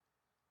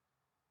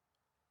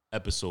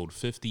Episode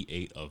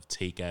 58 of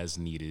Take As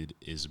Needed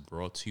is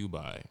brought to you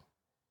by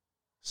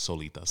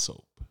Solita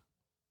Soap.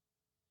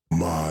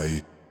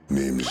 My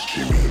name is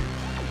Jimmy.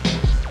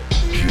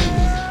 Jimmy.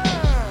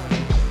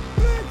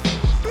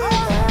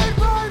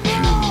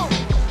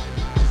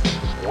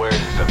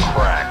 Where's the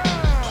crack?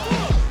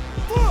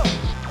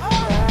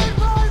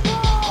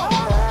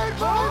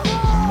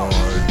 My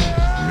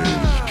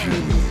name is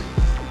Jimmy.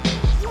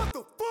 What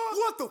the fuck?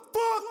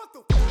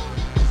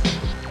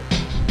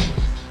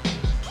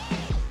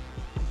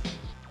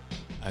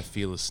 I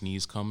feel a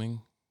sneeze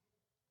coming,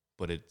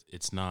 but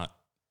it's not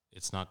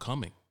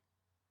coming.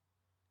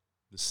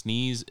 The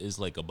sneeze is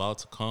like about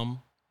to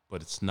come,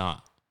 but it's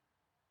not.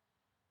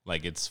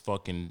 Like it's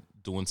fucking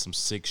doing some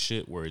sick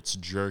shit where it's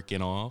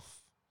jerking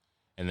off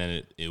and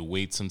then it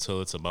waits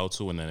until it's about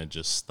to and then it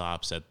just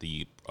stops at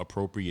the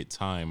appropriate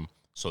time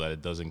so that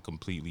it doesn't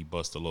completely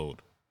bust a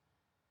load.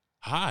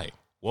 Hi,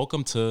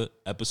 welcome to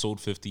episode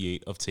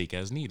 58 of Take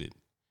As Needed.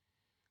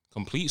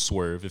 Complete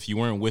swerve, if you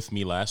weren't with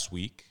me last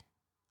week,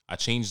 I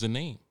changed the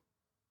name.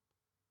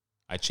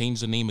 I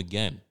changed the name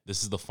again.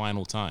 This is the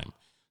final time.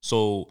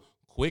 So,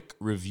 quick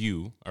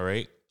review, all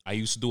right? I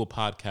used to do a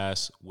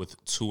podcast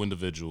with two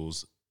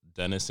individuals,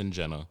 Dennis and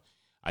Jenna.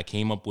 I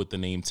came up with the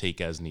name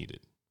Take As Needed.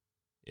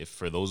 If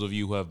for those of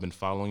you who have been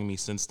following me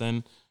since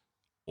then,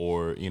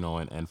 or, you know,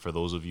 and for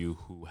those of you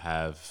who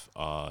have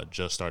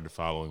just started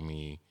following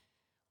me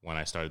when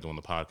I started doing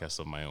the podcast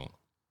of my own.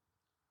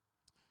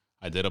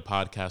 I did a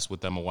podcast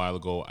with them a while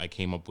ago. I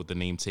came up with the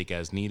name Take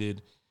As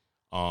Needed.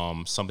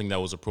 Something that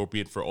was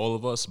appropriate for all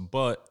of us,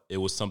 but it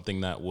was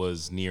something that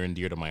was near and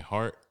dear to my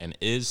heart and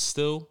is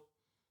still.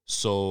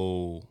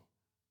 So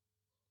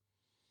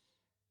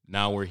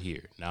now we're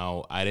here.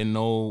 Now, I didn't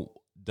know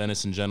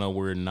Dennis and Jenna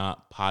were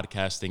not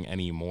podcasting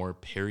anymore,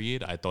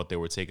 period. I thought they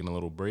were taking a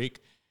little break.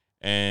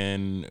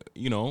 And,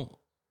 you know,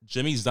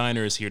 Jimmy's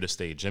Diner is here to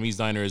stay. Jimmy's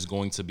Diner is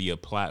going to be a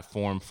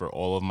platform for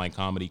all of my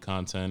comedy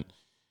content.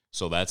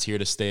 So that's here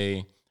to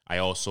stay. I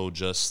also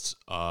just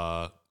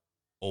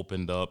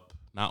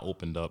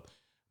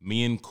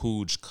me and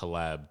Cooj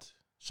collabed.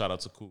 Shout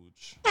out to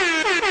Cooj.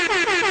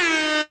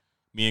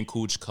 Me and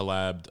Cooj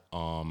collabed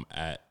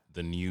at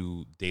the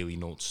new Daily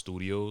Note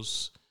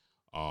Studios.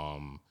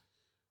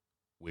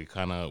 We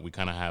kind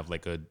of have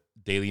like a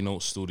Daily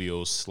Note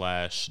Studios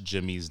 /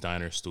 Jimmy's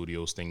Diner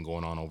Studios thing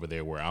going on over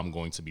there where I'm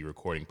going to be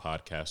recording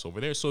podcasts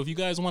over there. So if you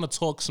guys want to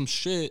talk some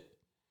shit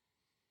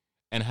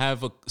and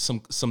have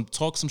some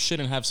shit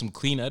and have some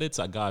clean edits,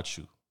 I got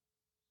you.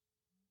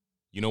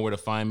 You know where to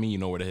find me. You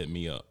know where to hit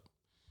me up.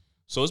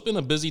 So it's been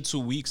a busy 2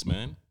 weeks,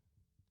 man.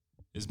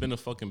 It's been a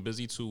fucking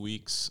busy 2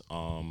 weeks.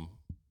 I'm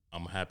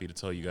happy to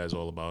tell you guys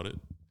all about it.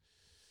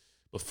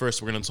 But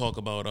first, we're going to talk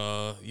about,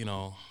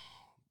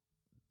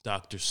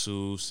 Dr.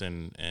 Seuss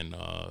and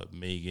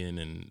Megan.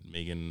 And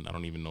Megan, I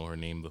don't even know her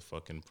name, the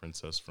fucking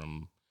princess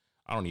from,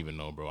 I don't even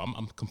know, bro.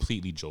 I'm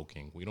completely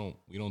joking. We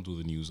don't do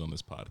the news on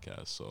this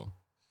podcast, so.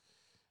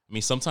 I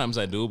mean, sometimes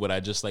I do, but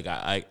I just like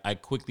I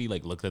quickly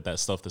like looked at that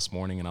stuff this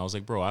morning and I was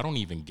like, bro, I don't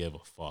even give a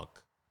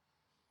fuck.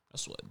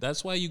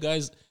 That's why you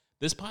guys,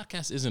 this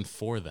podcast isn't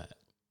for that.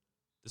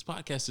 This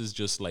podcast is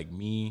just like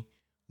me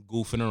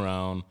goofing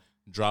around,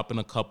 dropping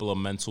a couple of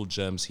mental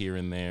gems here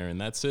and there, and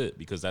that's it,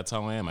 because that's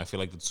how I am. I feel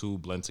like the two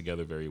blend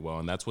together very well,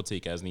 and that's what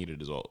Take As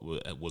Needed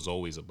was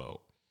always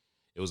about.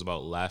 It was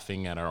about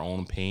laughing at our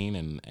own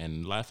pain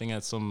and laughing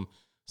at some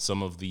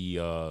of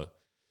the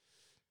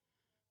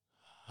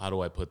how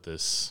do I put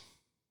this?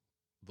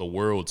 The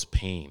world's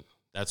pain.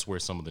 That's where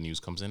some of the news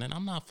comes in. And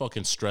I'm not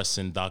fucking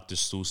stressing Dr.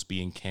 Seuss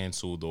being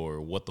canceled or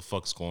what the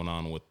fuck's going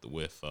on with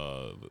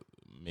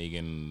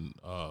Megan,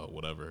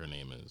 whatever her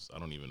name is. I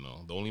don't even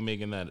know. The only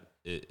Megan that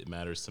it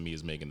matters to me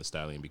is Megan Thee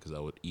Stallion, because I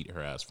would eat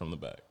her ass from the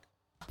back.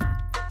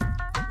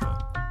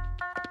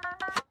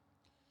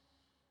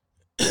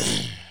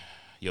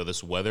 Yo,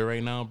 this weather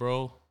right now,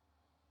 bro.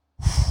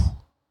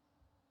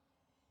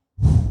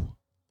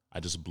 I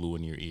just blew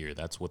in your ear.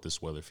 That's what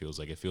this weather feels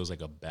like. It feels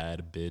like a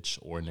bad bitch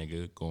or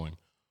nigga going.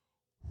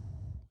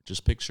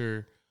 Just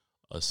picture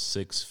a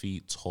 6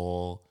 feet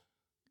tall,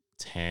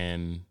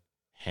 tan,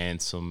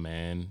 handsome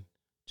man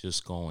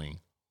just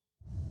going.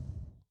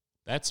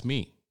 That's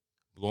me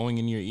blowing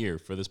in your ear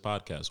for this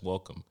podcast.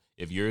 Welcome.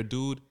 If you're a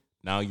dude,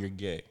 now you're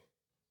gay.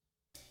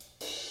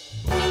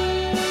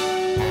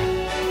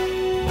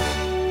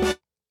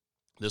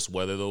 This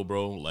weather though,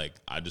 bro, like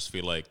I just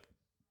feel like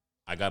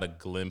I got a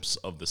glimpse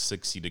of the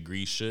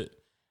 60-degree shit,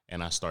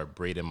 and I start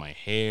braiding my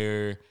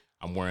hair.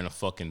 I'm wearing a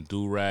fucking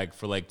do-rag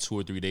for like 2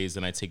 or 3 days,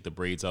 then I take the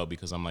braids out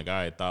because I'm like, all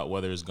right, thought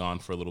weather is gone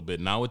for a little bit.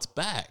 Now it's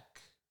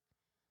back.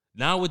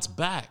 Now I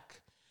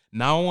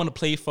want to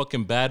play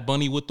fucking Bad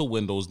Bunny with the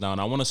windows down.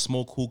 I want to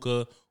smoke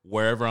hookah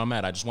wherever I'm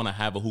at. I just want to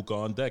have a hookah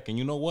on deck. And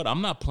you know what?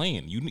 I'm not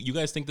playing. You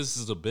guys think this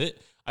is a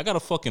bit? I got a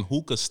fucking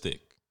hookah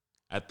stick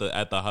at the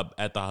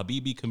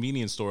Habibi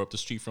convenience store up the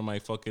street from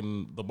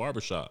the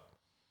barbershop.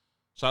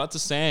 Shout out to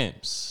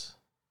Sam's.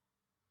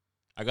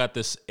 I got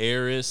this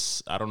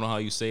Eris, I don't know how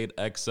you say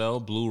it, XL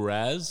Blue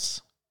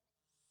Raz.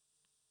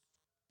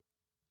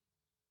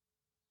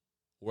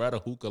 We're at a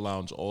hookah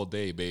lounge all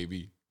day,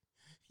 baby.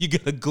 You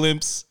get a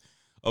glimpse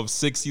of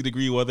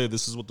 60-degree weather.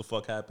 This is what the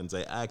fuck happens.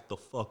 I act the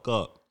fuck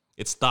up.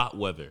 It's thought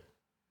weather.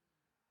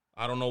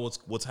 I don't know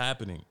what's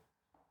happening.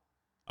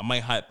 I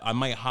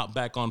might hop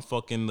back on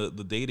fucking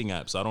the dating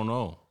apps. I don't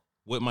know.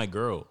 With my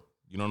girl.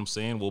 You know what I'm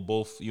saying? We'll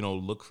both,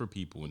 look for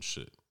people and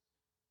shit.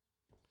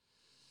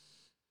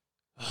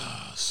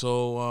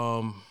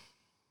 So,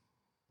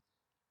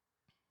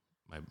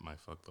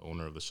 the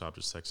owner of the shop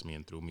just texted me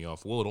and threw me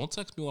off. Whoa, don't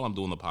text me while I'm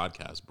doing the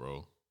podcast,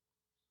 bro.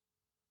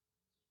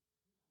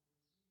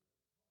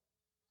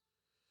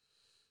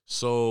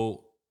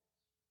 So,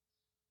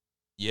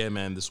 yeah,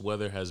 man, this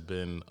weather has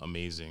been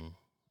amazing,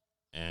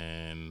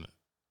 and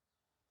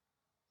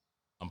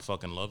I'm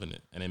fucking loving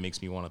it, and it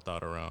makes me want to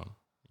thought around.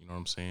 You know what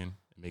I'm saying?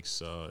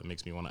 It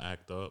makes me want to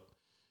act up,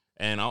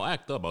 and I'll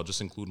act up. I'll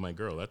just include my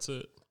girl. That's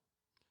it.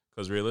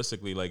 Because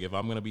realistically, like, if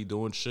I'm gonna be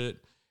doing shit,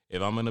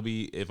 if I'm gonna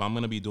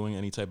be doing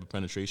any type of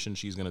penetration,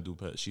 she's gonna do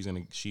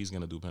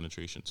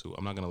penetration too.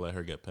 I'm not gonna let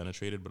her get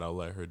penetrated, but I'll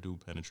let her do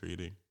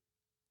penetrating.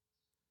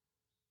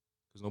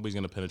 Because nobody's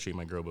gonna penetrate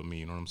my girl but me.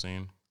 You know what I'm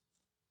saying?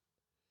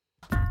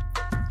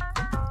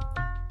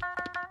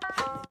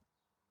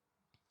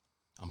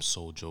 I'm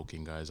so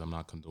joking, guys. I'm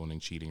not condoning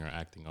cheating or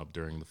acting up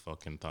during the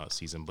fucking thought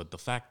season. But the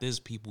fact is,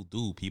 people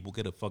do. People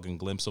get a fucking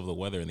glimpse of the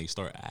weather and they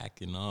start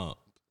acting up.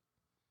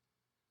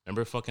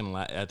 Remember fucking,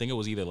 I think it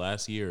was either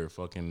last year or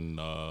fucking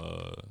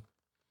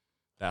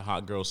that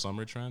hot girl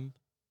summer trend?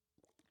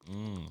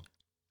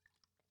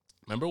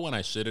 Remember when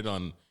I shitted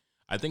on,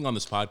 I think on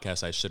this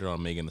podcast, I shitted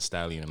on Megan Thee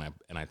Stallion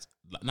and I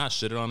not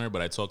shitted on her,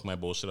 but I talked my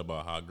bullshit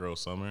about hot girl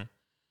summer.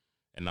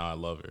 And now I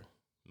love her.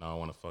 Now I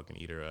want to fucking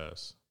eat her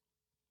ass.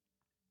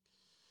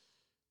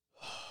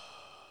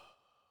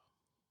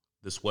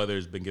 This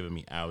weather's been giving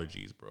me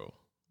allergies, bro.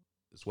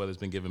 This weather's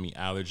been giving me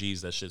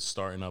allergies. That shit's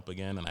starting up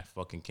again, and I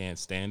fucking can't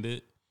stand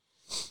it.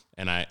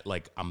 And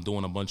I'm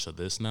doing a bunch of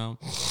this now.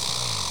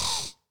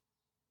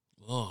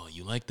 Oh,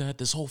 you like that?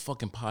 This whole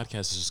fucking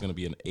podcast is just gonna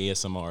be an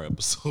ASMR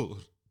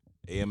episode.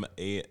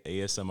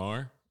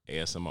 ASMR?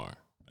 ASMR.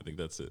 I think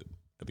that's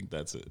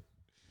it.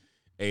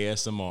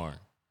 ASMR.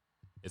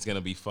 It's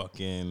gonna be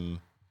fucking.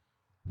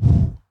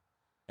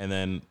 And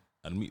then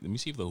let me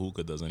see if the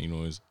hookah does any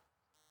noise.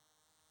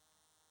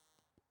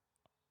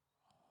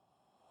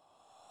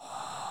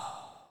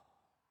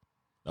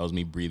 That was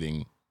me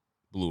breathing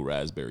blue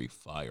raspberry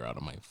fire out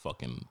of my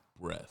fucking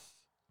breath.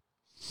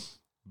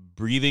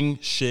 Breathing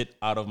shit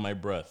out of my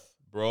breath.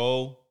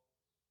 Bro.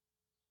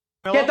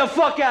 Get the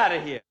fuck out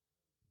of here.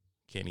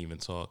 Can't even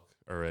talk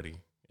already.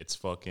 It's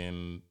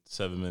fucking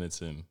 7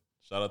 minutes in.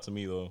 Shout out to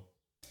me, though.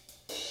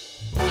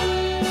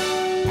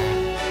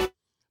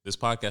 This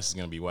podcast is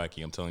going to be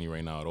wacky. I'm telling you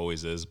right now. It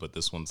always is. But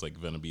this one's like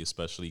going to be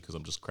especially because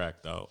I'm just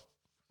cracked out.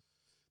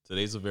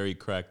 Today's a very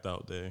cracked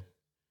out day.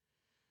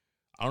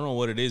 I don't know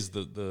what it is.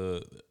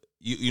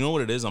 You know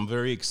what it is? I'm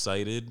very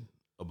excited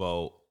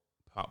about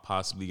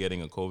possibly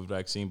getting a COVID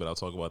vaccine, but I'll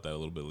talk about that a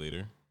little bit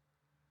later.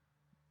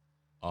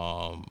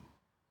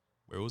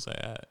 Where was I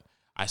at?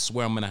 I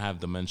swear I'm gonna have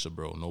dementia,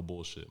 bro. No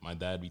bullshit. My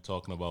dad be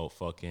talking about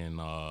fucking.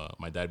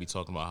 My dad be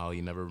talking about how he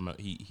never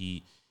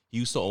he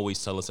used to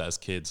always tell us as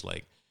kids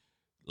like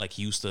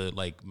he used to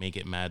like make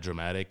it mad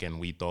dramatic, and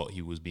we thought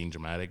he was being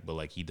dramatic, but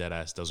like he dead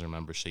ass doesn't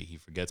remember shit. He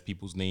forgets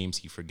people's names.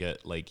 He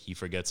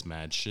forgets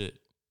mad shit.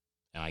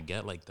 And I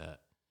get like that.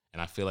 And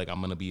I feel like I'm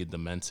going to be a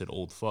demented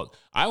old fuck.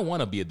 I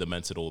want to be a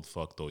demented old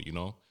fuck, though, you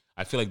know?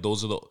 I feel like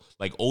those are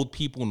like, old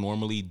people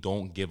normally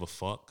don't give a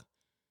fuck.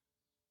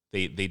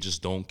 They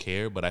just don't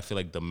care. But I feel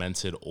like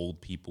demented old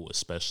people,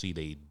 especially,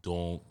 they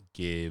don't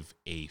give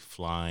a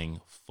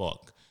flying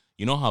fuck.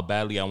 You know how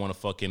badly I want to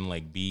fucking,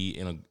 like, be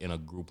in a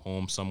group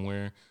home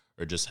somewhere?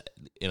 Or just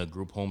in a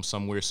group home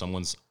somewhere,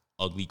 someone's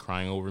ugly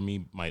crying over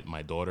me.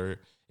 My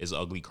daughter is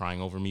ugly crying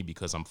over me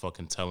because I'm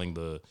fucking telling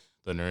the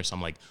nurse,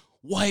 I'm like,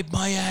 wipe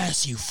my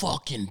ass, you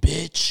fucking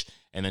bitch.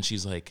 And then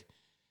she's like,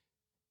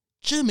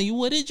 Jimmy,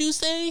 what did you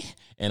say?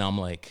 And I'm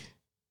like,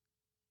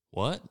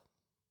 what?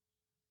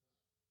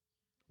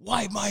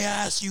 Wipe my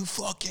ass, you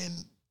fucking.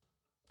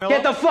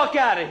 Get the fuck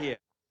out of here.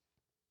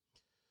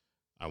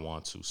 I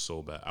want to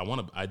so bad.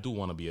 I do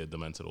want to be a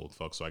demented old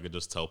fuck so I could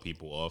just tell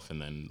people off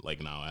and then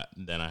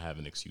then I have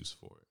an excuse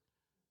for it.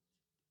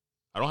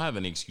 I don't have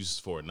any excuses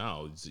for it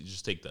now. You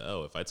just take the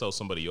L. If I tell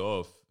somebody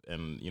off,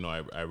 and, you know,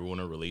 I ruin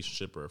a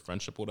relationship or a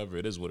friendship, whatever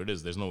it is, what it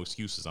is. There's no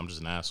excuses. I'm just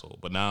an asshole.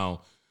 But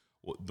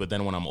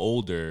then when I'm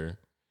older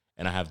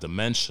and I have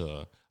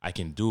dementia, I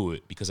can do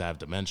it because I have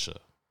dementia.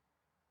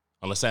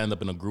 Unless I end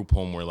up in a group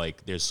home where,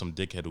 like, there's some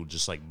dickhead who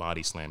just, like,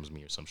 body slams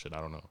me or some shit. I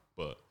don't know.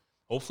 But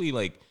hopefully,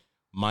 like,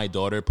 my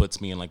daughter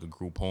puts me in, like, a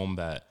group home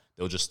that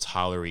they'll just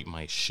tolerate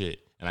my shit.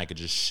 And I could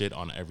just shit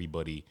on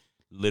everybody,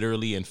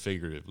 literally and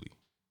figuratively.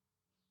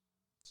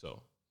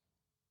 So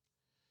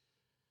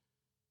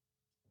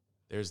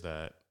there's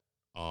that.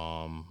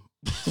 Oh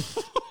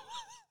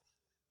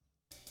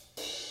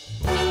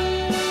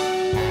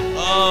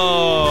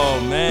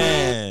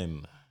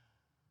man.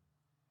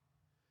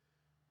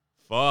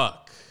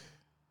 Fuck.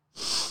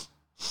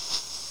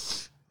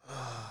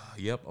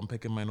 Yep, I'm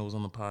picking my nose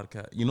on the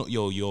podcast.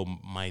 Yo,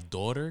 my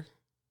daughter,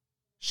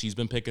 she's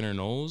been picking her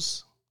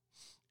nose,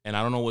 and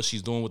I don't know what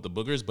she's doing with the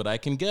boogers, but I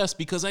can guess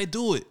because I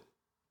do it.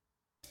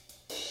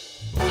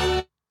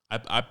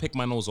 I pick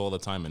my nose all the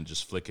time and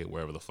just flick it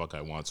wherever the fuck I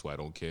want, so I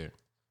don't care.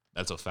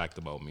 That's a fact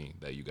about me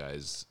that you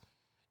guys,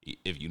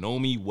 if you know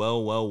me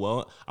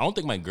well, I don't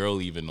think my girl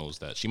even knows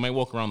that. She might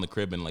walk around the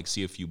crib and like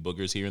see a few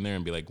boogers here and there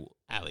and be like,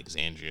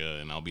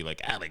 Alexandria, and I'll be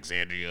like,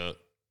 Alexandria and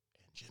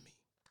Jimmy.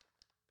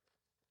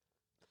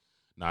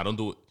 Nah, I don't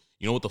do it.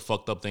 You know what the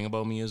fucked up thing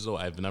about me is though?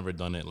 I've never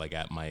done it like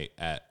at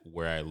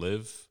where I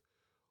live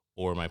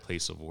or my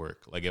place of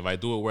work. Like if I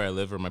do it where I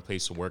live or my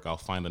place of work, I'll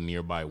find a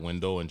nearby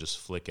window and just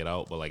flick it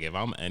out. But like if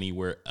I'm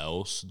anywhere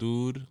else,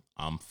 dude,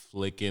 I'm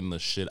flicking the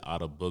shit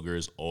out of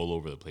boogers all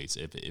over the place.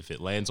 If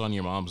it lands on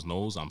your mom's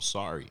nose, I'm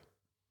sorry.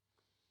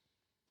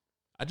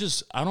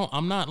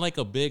 I'm not like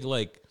a big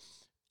like,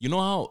 you know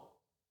how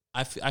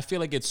I feel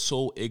like it's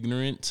so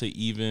ignorant to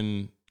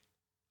even,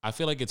 I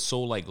feel like it's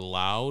so like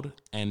loud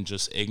and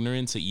just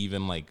ignorant to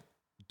even like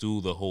do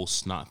the whole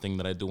snot thing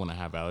that I do when I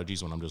have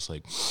allergies, when I'm just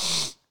like,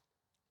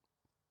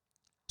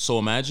 so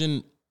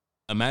imagine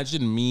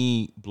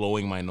me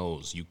blowing my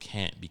nose. You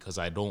can't because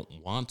I don't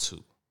want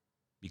to.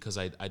 Because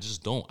I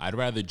just don't. I'd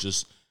rather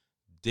just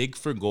dig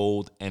for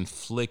gold and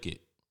flick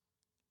it.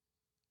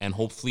 And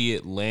hopefully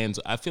it lands.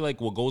 I feel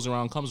like what goes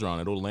around comes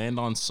around. It'll land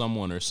on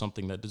someone or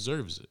something that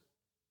deserves it.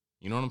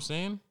 You know what I'm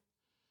saying?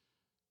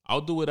 I'll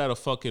do it at a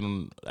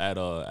fucking,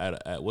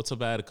 at what's a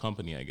bad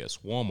company, I guess?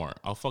 Walmart.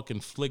 I'll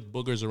fucking flick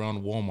boogers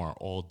around Walmart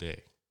all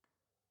day.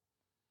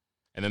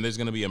 And then there's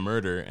going to be a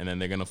murder, and then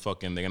they're going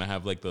to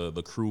have like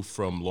the crew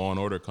from Law and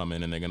Order come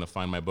in, and they're going to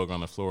find my booger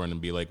on the floor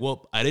and be like,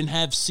 well, I didn't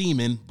have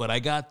semen, but I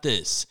got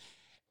this.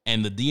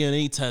 And the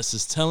DNA test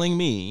is telling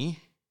me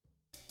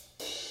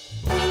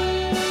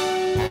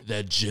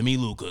that Jimmy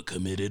Luca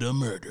committed a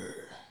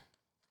murder.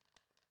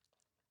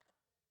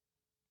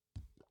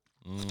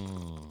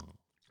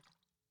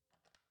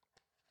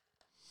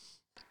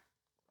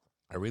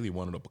 I really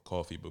wanted up a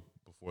coffee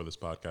before this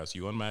podcast.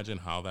 You imagine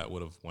how that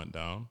would have went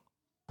down?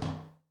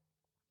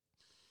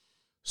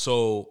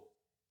 So,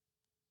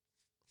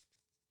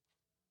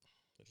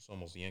 I just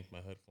almost yanked my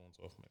headphones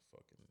off my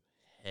fucking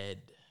head.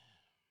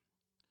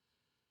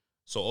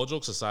 So, all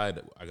jokes aside,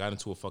 I got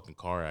into a fucking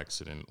car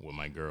accident with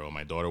my girl.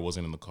 My daughter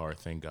wasn't in the car,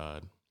 thank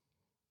God.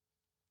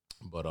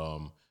 But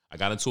I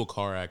got into a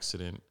car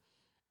accident,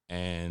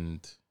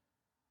 and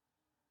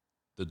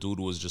the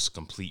dude was just a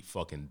complete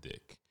fucking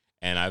dick.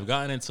 And I've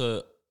gotten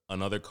into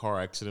another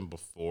car accident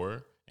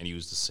before, and he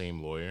was the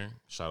same lawyer.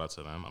 Shout out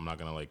to them. I'm not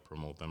going to like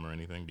promote them or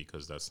anything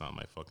because that's not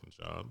my fucking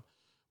job.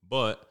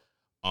 But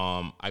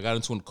I got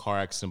into a car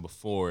accident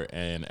before,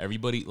 and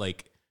everybody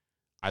like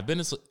I've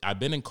been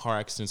in car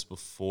accidents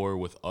before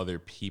with other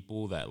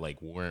people that like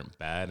weren't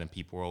bad, and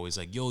people were always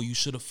like, "Yo, you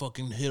should have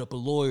fucking hit up a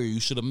lawyer. You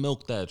should have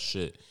milked that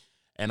shit."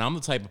 And I'm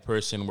the type of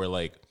person where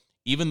like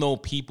even though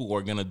people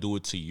are going to do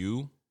it to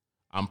you,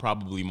 I'm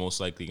probably most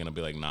likely going to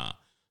be like, "Nah."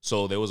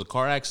 So there was a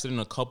car accident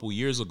a couple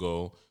years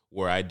ago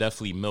where I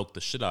definitely milked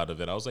the shit out of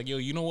it. I was like, yo,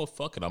 you know what?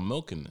 Fuck it. I'm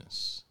milking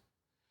this.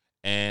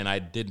 And I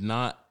did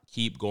not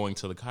keep going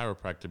to the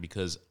chiropractor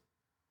because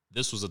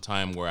this was a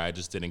time where I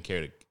just didn't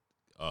care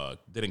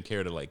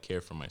to like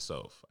care for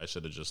myself. I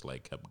should have just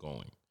like kept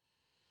going.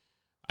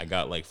 I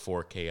got like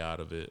 4K out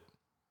of it.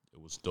 It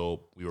was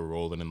dope. We were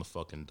rolling in the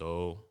fucking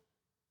dough.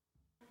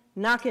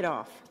 Knock it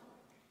off.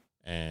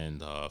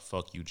 And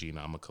fuck you,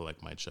 Gina. I'm going to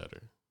collect my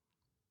cheddar.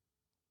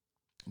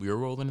 We were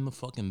rolling in the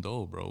fucking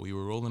dough, bro. We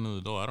were rolling in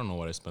the dough. I don't know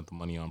what I spent the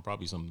money on.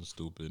 Probably something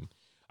stupid.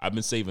 I've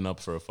been saving up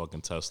for a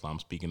fucking Tesla. I'm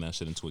speaking that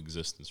shit into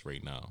existence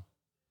right now.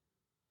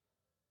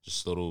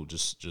 Just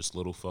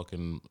little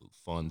fucking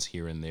funds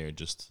here and there,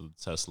 just to the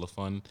Tesla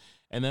fund.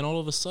 And then all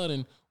of a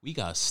sudden, we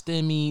got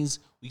STEMIs,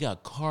 we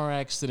got car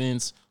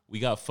accidents, we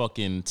got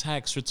fucking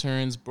tax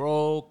returns,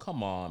 bro.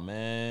 Come on,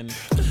 man.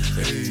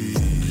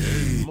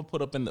 I'm gonna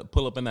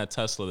pull up in that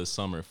Tesla this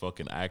summer,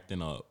 fucking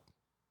acting up.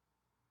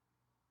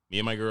 Me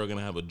and my girl are going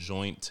to have a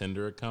joint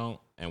Tinder account,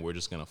 and we're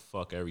just going to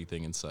fuck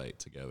everything in sight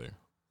together.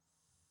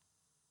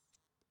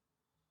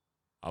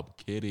 I'm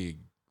kidding.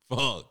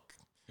 Fuck.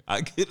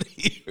 I could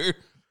hear.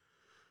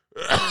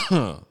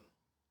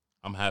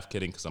 I'm half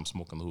kidding because I'm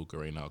smoking the hookah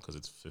right now because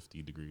it's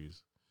 50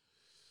 degrees.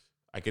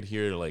 I could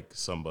hear, like,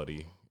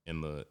 somebody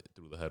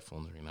through the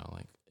headphones right now,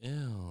 like,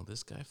 ew,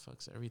 this guy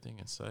fucks everything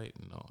in sight.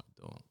 No,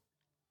 I don't.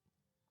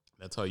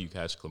 That's how you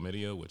catch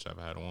chlamydia, which I've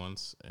had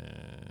once, and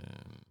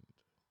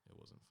it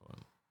wasn't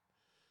fun.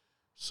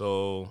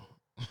 So,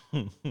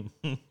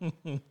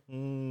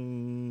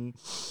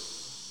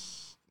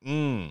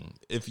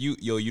 if you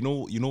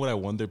know what I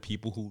wonder,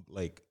 people who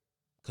like,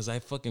 because I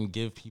fucking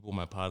give people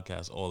my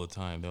podcast all the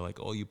time. They're like,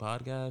 oh, you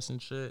podcast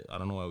and shit. I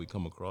don't know why we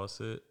come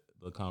across it,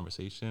 the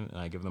conversation, and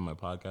I give them my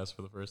podcast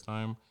for the first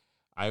time.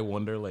 I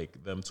wonder,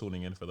 like, them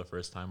tuning in for the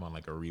first time on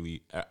like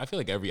I feel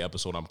like every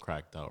episode I'm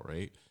cracked out,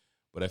 right?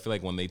 But I feel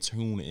like when they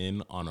tune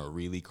in on a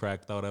really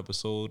cracked out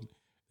episode,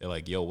 they're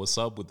like, yo, what's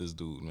up with this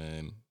dude,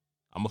 man?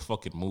 I'm a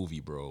fucking movie,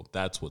 bro.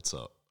 That's what's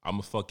up. I'm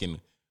a fucking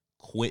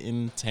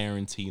Quentin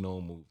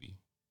Tarantino movie.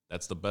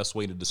 That's the best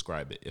way to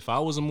describe it. If I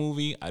was a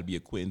movie, I'd be a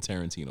Quentin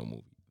Tarantino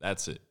movie.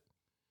 That's it.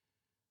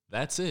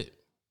 That's it.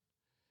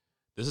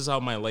 This is how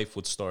my life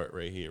would start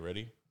right here.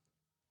 Ready?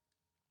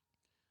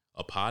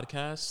 A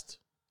podcast.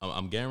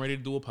 I'm getting ready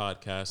to do a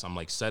podcast. I'm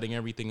like setting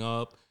everything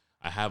up.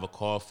 I have a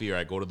coffee, or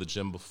I go to the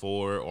gym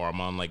before, or I'm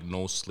on like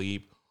no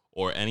sleep,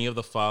 or any of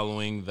the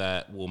following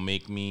that will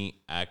make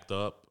me act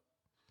up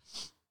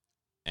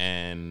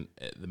and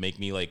make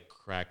me like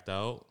cracked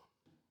out.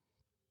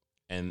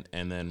 And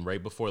then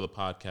right before the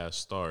podcast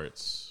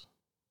starts,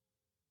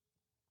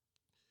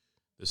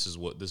 this is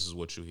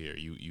what you hear.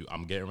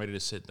 I'm getting ready to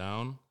sit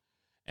down,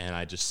 and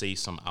I just say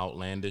some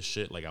outlandish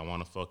shit like I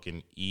want to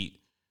fucking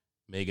eat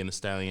Megan Thee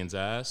Stallion's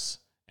ass,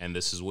 and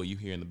this is what you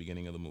hear in the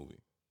beginning of the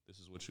movie. This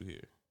is what you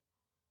hear.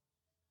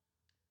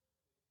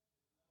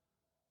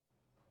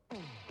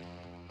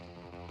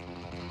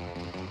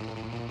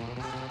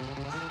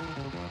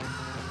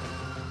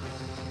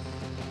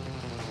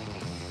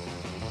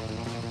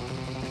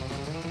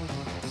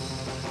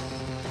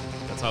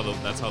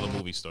 That's how the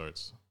movie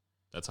starts.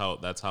 That's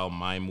how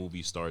my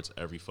movie starts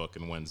every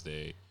fucking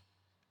Wednesday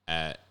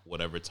at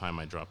whatever time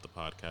I drop the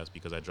podcast,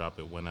 because I drop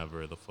it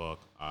whenever the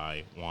fuck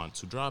I want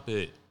to drop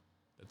it.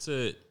 That's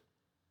it.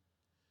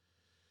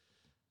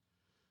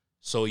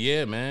 So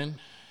yeah, man,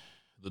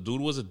 the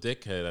dude was a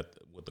dickhead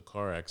with the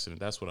car accident.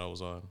 That's what I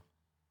was on.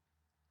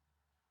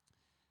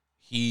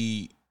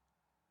 We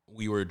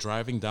were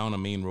driving down a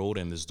main road,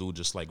 and this dude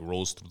just like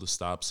rolls through the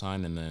stop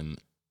sign, and then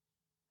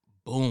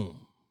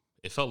boom.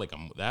 That felt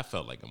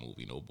like a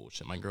movie, no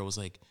bullshit. My girl was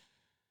like,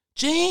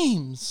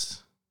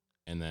 James.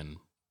 And then,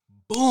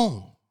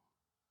 boom.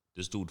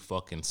 This dude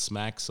fucking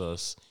smacks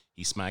us.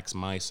 He smacks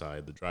my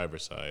side, the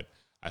driver's side.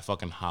 I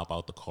fucking hop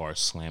out the car,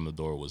 slam the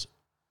door, was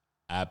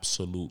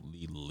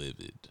absolutely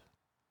livid.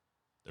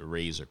 The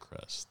Razor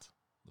Crest.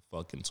 The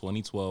fucking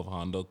 2012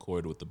 Honda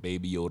Accord with the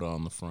Baby Yoda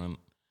on the front.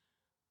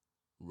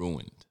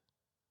 Ruined.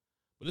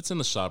 But it's in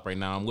the shop right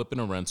now. I'm whipping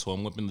a rental.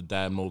 I'm whipping the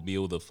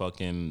Dadmobile, the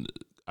fucking...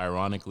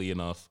 Ironically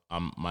enough,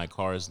 my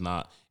car is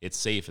not, it's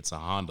safe, it's a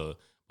Honda,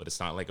 but it's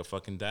not like a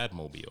fucking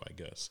Dadmobile, I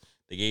guess.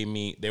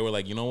 They were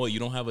like, you know what, you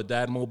don't have a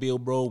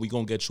Dadmobile, bro? We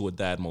gonna get you a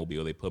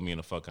Dadmobile. They put me in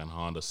a fucking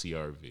Honda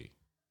CRV.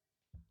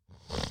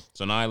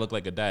 So now I look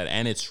like a dad,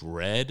 and it's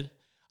red.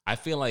 I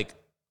feel like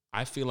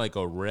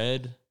a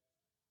red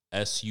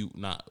I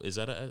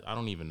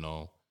don't even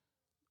know.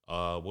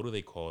 What do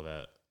they call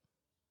that?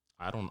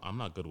 I'm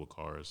not good with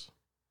cars.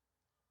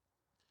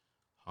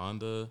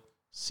 Honda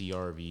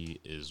CRV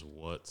is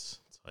what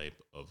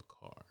type of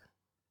car?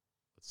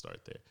 Let's start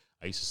there.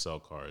 I used to sell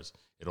cars.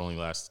 It only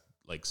lasts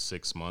like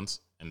 6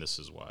 months, and this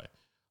is why.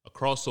 A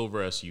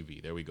crossover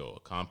SUV. There we go. A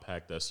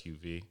compact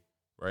SUV,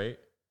 right?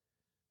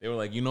 They were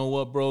like, you know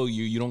what, bro?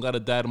 You don't got a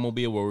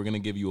Dadmobile, well, we're going to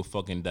give you a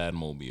fucking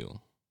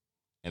Dadmobile.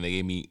 And they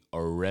gave me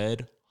a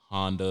red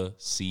Honda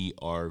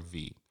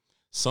CRV.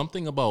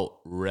 Something about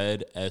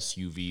red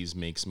SUVs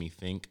makes me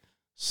think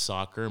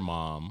soccer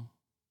mom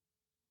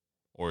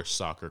or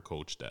soccer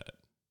coach dad.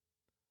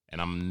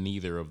 And I'm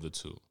neither of the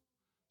two.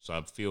 So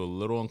I feel a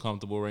little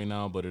uncomfortable right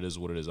now, but it is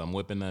what it is. I'm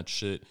whipping that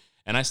shit.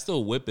 And I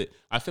still whip it.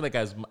 I feel like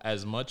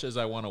as much as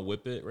I want to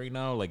whip it right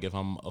now, like if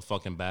I'm a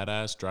fucking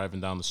badass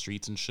driving down the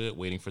streets and shit,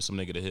 waiting for some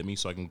nigga to hit me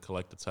so I can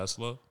collect the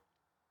Tesla,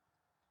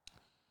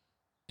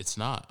 it's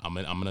not. I'm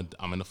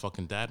in a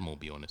fucking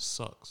Dadmobile, and it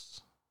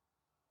sucks.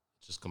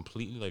 It's just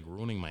completely like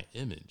ruining my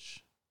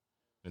image.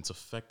 And it's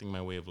affecting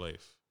my way of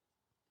life.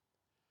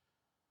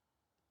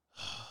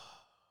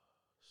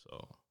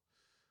 So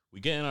we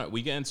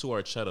get into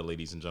our cheddar,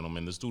 ladies and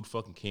gentlemen. This dude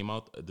fucking came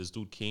out. This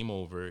dude came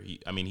over.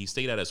 He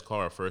stayed at his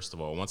car, first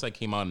of all. Once I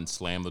came out and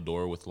slammed the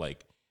door with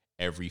like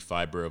every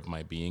fiber of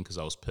my being because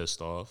I was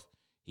pissed off,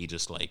 he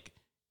just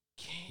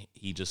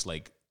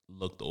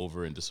looked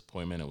over in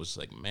disappointment. It was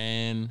like,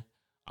 man,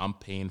 I'm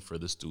paying for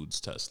this dude's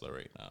Tesla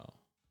right now.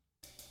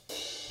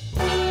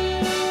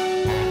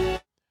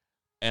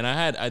 And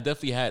I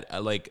definitely had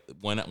like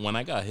when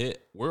I got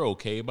hit, we're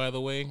okay, by the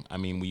way. I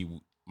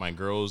mean, my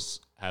girl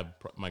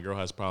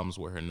has problems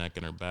with her neck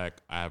and her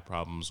back. I have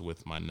problems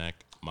with my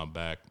neck, my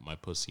back, my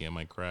pussy, and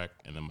my crack,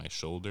 and then my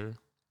shoulder.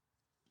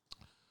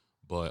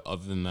 But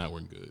other than that, we're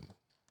good.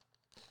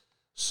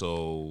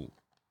 So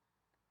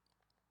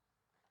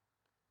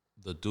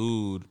the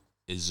dude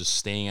is just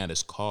staying at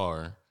his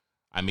car.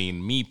 I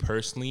mean, me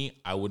personally,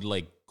 I would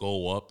like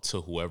go up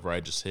to whoever I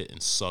just hit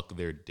and suck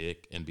their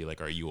dick and be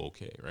like, are you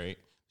okay, right?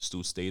 This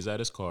dude stays at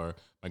his car.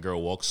 My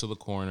girl walks to the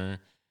corner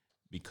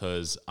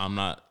because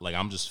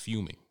I'm just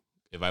fuming.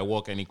 If I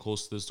walk any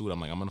close to this dude,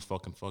 I'm like, I'm going to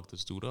fucking fuck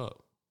this dude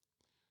up.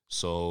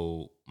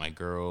 So my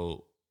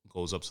girl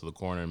goes up to the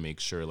corner and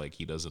makes sure like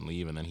he doesn't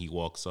leave. And then he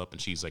walks up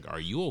and she's like, are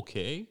you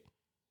okay?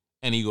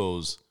 And he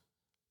goes,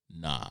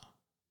 nah.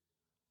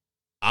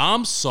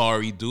 I'm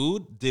sorry,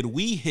 dude. Did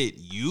we hit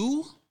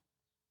you?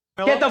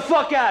 Get the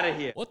fuck out of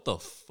here. What the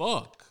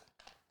fuck?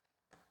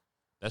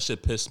 That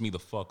shit pissed me the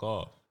fuck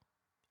off.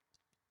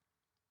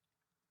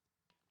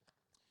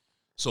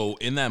 So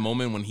in that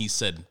moment when he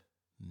said,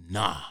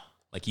 nah,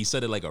 Like he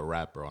said it like a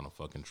rapper on a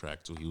fucking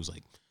track too. He was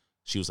like,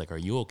 she was like, "Are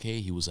you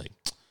okay?" He was like,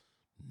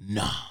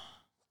 "Nah."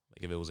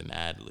 Like if it was an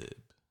ad lib,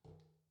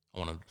 I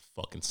want to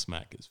fucking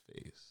smack his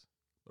face.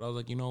 But I was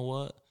like, you know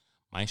what?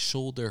 My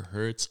shoulder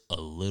hurts a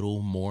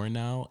little more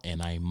now,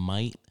 and I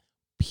might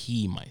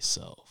pee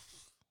myself.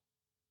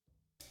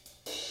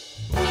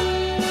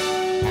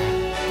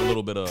 A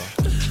little bit of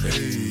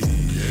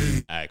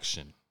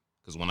action.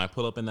 Because when I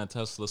pull up in that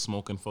Tesla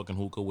smoking fucking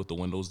hookah with the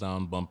windows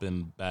down,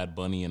 bumping Bad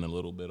Bunny and a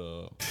little bit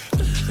of,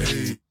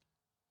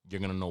 you're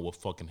going to know what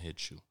fucking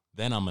hit you.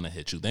 Then I'm going to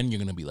hit you. Then you're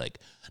going to be like,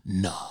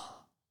 nah.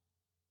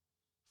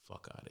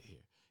 Fuck out of here.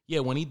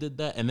 Yeah, when he did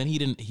that, and then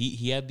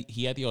he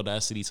had the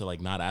audacity to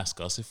like not ask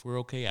us if we're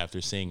okay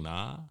after saying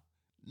nah.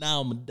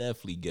 Now I'm going to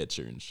definitely get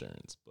your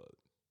insurance, but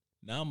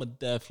now I'm going to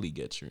definitely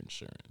get your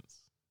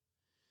insurance.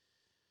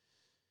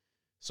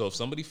 So if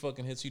somebody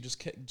fucking hits you,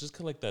 just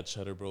collect that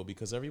cheddar, bro,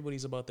 because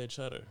everybody's about their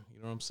cheddar.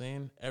 You know what I'm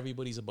saying?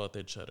 Everybody's about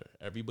their cheddar.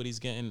 Everybody's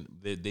getting,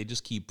 they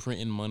just keep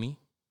printing money.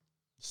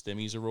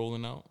 Stimmies are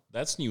rolling out.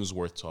 That's news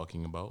worth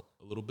talking about.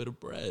 A little bit of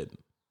bread.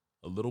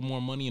 A little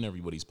more money in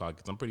everybody's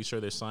pockets. I'm pretty sure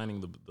they're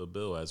signing the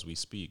bill as we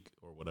speak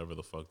or whatever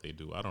the fuck they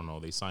do. I don't know.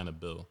 They sign a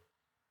bill.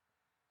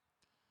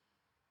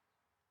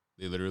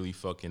 They literally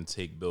fucking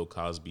take Bill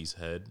Cosby's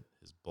head,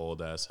 his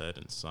bald ass head,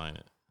 and sign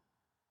it.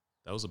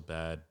 That was a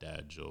bad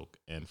dad joke.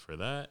 And for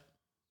that,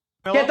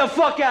 Get the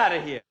fuck out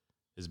of here.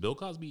 is Bill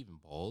Cosby even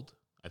bald?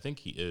 I think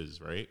he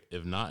is, right?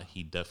 If not,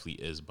 he definitely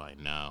is by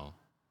now.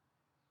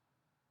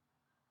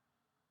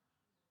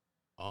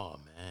 Oh,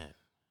 man.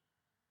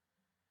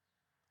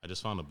 I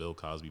just found a Bill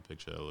Cosby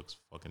picture that looks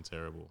fucking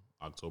terrible.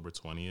 October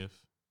 20th,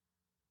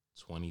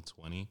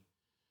 2020.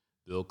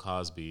 Bill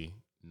Cosby,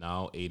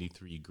 now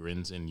 83,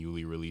 grins in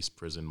newly released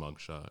prison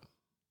mugshot.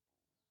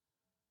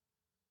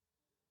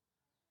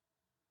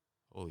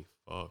 Holy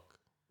fuck.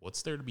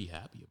 What's there to be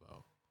happy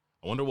about?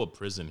 I wonder what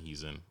prison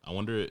he's in. I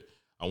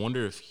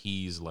wonder if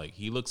he's like,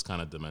 he looks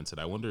kind of demented.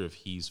 I wonder if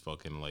he's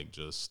fucking like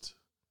just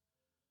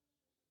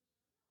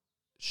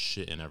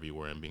shitting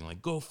everywhere and being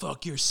like, go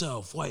fuck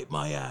yourself, wipe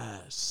my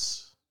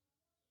ass.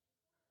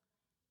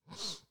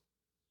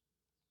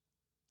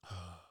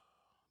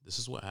 This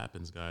is what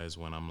happens, guys,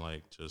 when I'm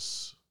like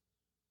just,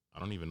 I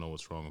don't even know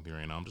what's wrong with me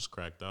right now. I'm just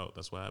cracked out.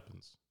 That's what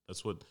happens.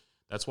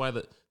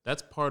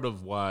 That's part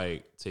of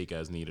why Take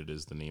As Needed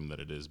is the name that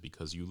it is,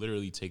 because you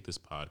literally take this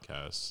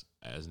podcast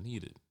as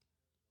needed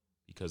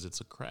because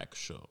it's a crack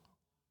show.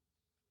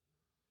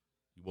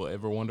 You will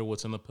ever wonder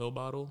what's in the pill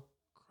bottle?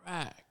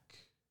 Crack.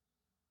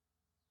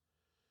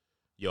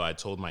 Yo, I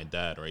told my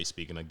dad, right,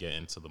 speaking of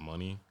getting to the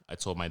money, I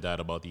told my dad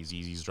about these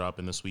Yeezys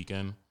dropping this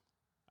weekend.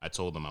 I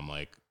told him, I'm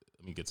like,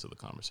 let me get to the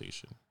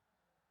conversation.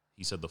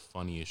 He said the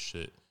funniest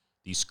shit.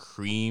 These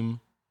cream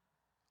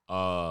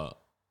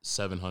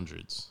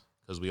 700s,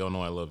 because we all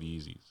know I love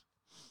Yeezys.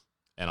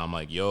 And I'm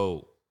like,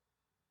 yo,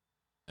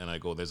 and I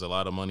go, there's a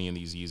lot of money in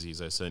these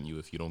Yeezys I sent you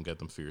if you don't get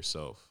them for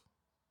yourself.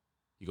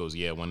 He goes,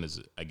 yeah, when is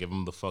it? I give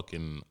him the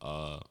fucking,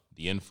 the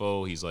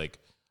info. He's like,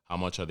 how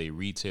much are they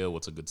retail?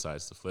 What's a good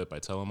size to flip? I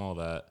tell him all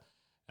that.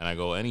 And I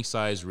go, any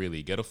size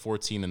really. Get a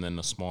 14 and then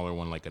a smaller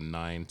one, like a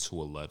 9 to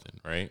 11,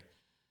 right?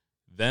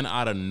 Then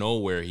out of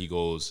nowhere, he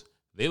goes,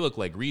 they look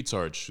like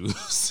retard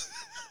shoes.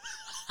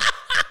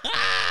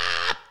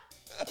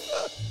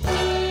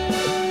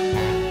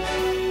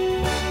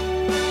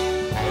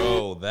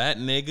 Bro, that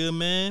nigga,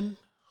 man.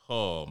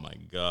 Oh, my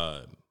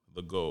God.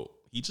 The GOAT.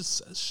 He just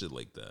says shit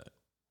like that.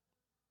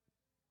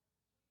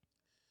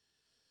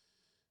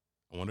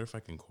 I wonder if I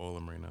can call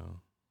him right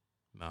now.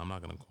 Nah, I'm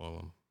not going to call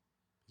him.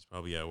 He's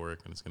probably at work,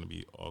 and it's going to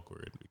be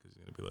awkward because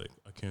he's going to be like,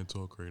 I can't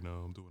talk right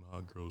now. I'm doing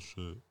hot girl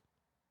shit.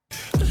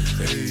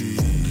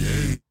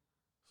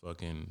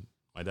 Fucking,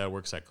 my dad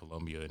works at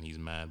Columbia, and he's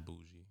mad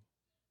bougie.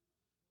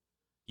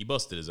 He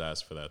busted his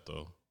ass for that,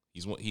 though.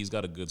 He's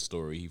got a good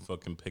story. He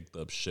fucking picked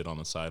up shit on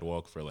the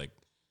sidewalk for, like,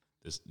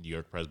 this New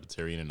York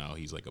Presbyterian, and now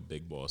he's, like, a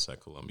big boss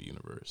at Columbia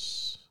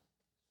Universe.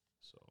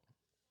 So,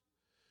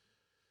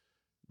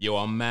 yo,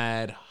 I'm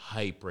mad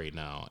hype right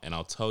now, and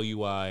I'll tell you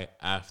why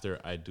after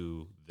I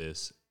do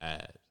this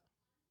ad.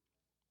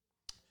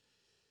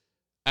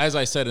 As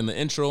I said in the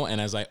intro, and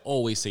as I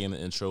always say in the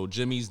intro,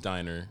 Jimmy's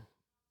Diner,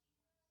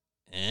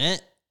 I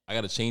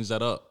got to change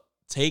that up.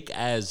 Take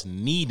As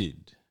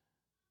Needed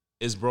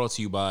is brought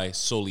to you by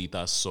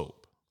Solita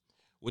Soap,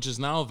 which is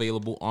now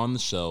available on the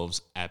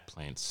shelves at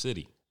Plant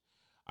City.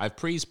 I've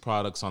praised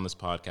products on this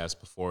podcast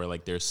before,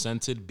 like their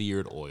scented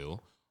beard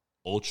oil,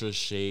 Ultra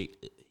Shea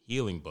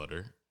Healing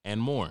Butter,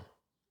 and more.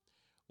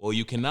 Well,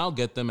 you can now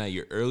get them at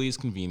your earliest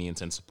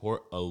convenience and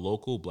support a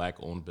local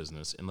Black-owned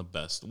business in the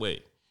best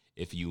way.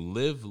 If you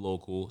live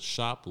local,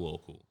 shop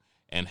local,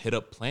 and hit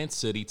up Plant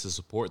City to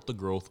support the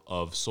growth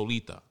of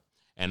Solita.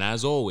 And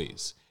as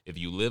always, if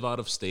you live out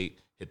of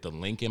state, hit the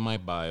link in my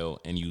bio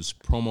and use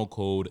promo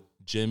code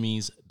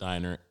Jimmy's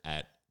Diner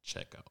at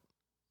checkout.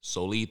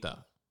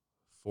 Solita,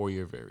 for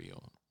your very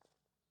own.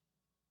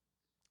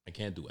 I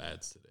can't do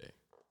ads today.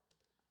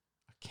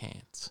 I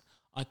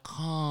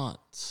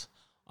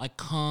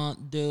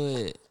can't do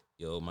it.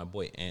 Yo, my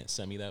boy Ant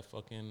sent me that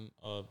fucking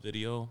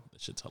video. That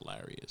shit's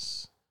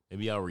hilarious.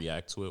 Maybe I'll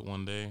react to it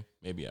one day.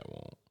 Maybe I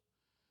won't.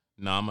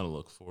 Nah, I'm gonna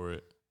look for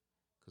it.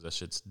 Because that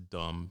shit's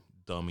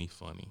dummy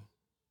funny.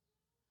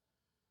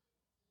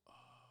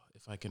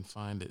 If I can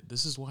find it.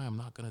 This is why I'm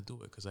not gonna do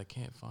it. Because I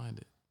can't find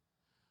it.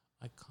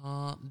 I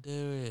can't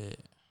do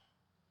it.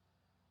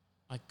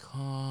 I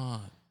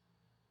can't.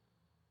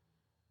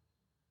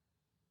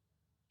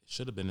 It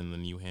should have been in the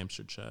New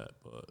Hampshire chat,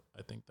 but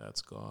I think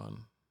that's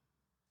gone.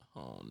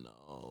 Oh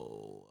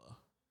no.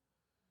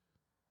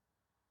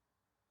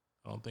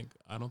 I don't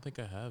think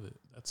I have it.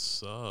 That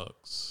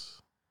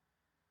sucks.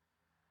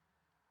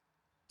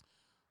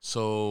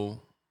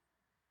 So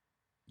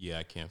yeah,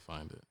 I can't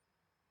find it.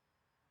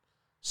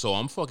 So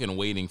I'm fucking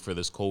waiting for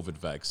this COVID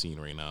vaccine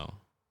right now,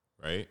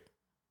 right?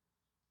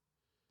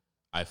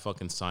 I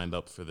fucking signed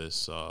up for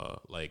this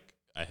like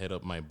I hit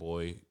up my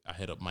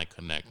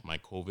Connect, my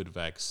COVID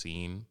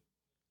vaccine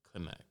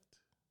Connect.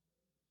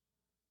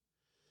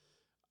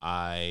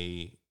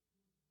 I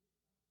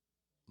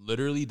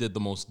literally did the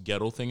most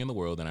ghetto thing in the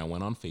world, and I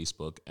went on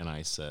Facebook and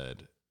I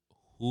said,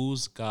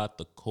 who's got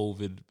the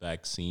COVID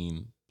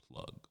vaccine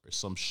plug or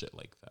some shit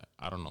like that?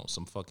 I don't know,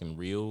 some fucking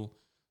real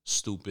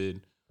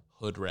stupid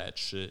hood rat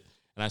shit.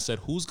 And I said,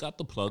 who's got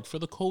the plug for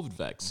the COVID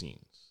vaccines?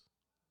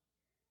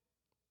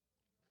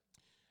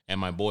 And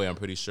my boy, I'm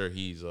pretty sure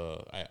he's,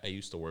 I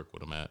used to work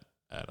with him at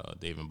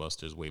Dave &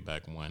 Buster's way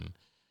back when.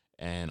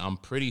 And I'm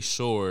pretty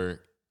sure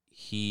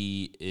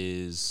he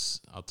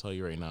is, I'll tell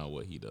you right now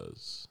what he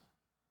does.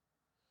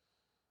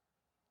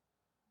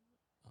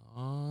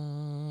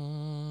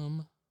 I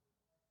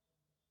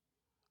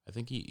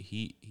think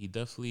he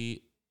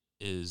definitely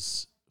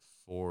is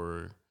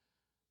for,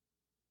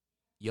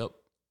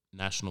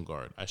 National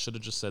Guard. I should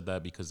have just said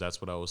that because that's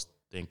what I was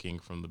thinking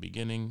from the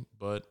beginning,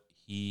 but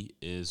he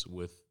is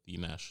with the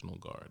National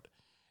Guard.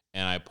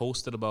 And I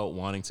posted about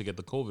wanting to get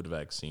the COVID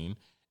vaccine,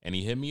 and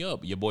he hit me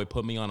up. Your boy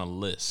put me on a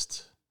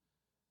list.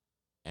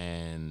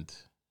 And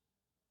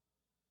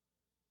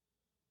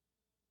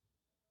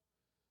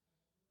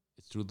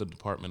it's through the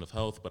Department of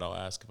Health, but I'll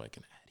ask if I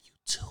can add you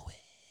to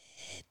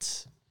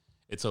it.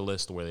 It's a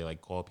list where they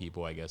like call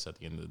people, I guess, at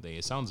the end of the day.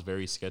 It sounds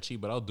very sketchy,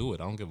 but I'll do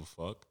it. I don't give a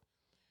fuck.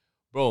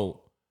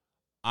 Bro,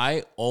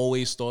 I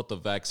always thought the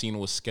vaccine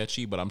was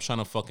sketchy, but I'm trying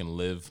to fucking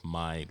live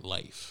my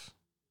life.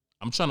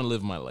 I'm trying to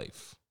live my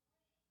life.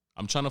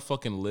 I'm trying to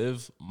fucking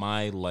live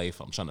my life.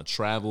 I'm trying to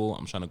travel.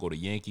 I'm trying to go to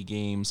Yankee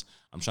games.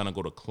 I'm trying to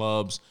go to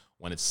clubs.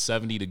 When it's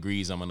 70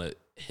 degrees, I'm going to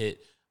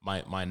hit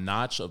my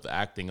notch of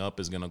acting up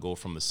is going to go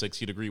from the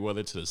 60-degree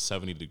weather to the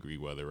 70-degree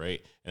weather,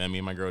 right? And then me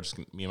and my girl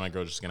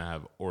just going to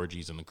have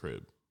orgies in the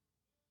crib.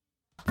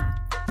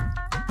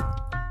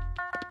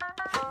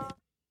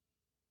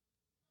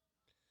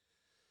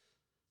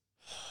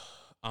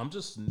 I'm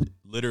just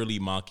literally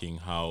mocking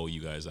how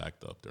you guys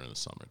act up during the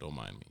summer. Don't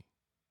mind me.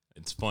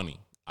 It's funny.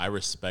 I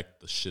respect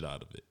the shit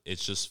out of it.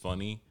 It's just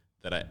funny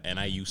that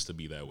I used to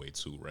be that way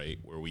too, right?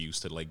 Where we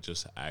used to like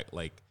just act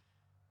like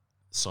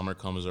summer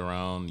comes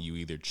around, you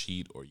either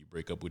cheat or you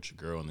break up with your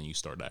girl and then you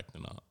start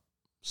acting up.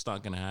 It's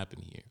not going to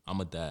happen here.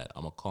 I'm a dad.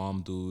 I'm a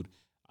calm dude.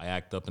 I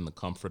act up in the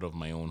comfort of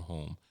my own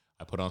home.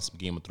 I put on some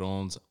Game of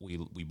Thrones.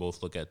 We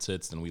both look at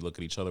tits and we look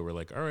at each other. We're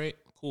like, all right,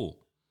 cool.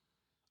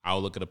 I'll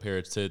look at a pair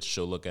of tits.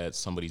 She'll look at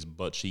somebody's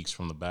butt cheeks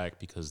from the back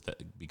because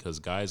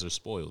guys are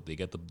spoiled. They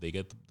get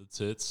the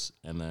tits,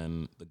 and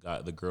then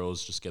the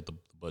girls just get the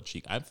butt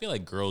cheek. I feel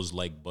like girls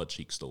like butt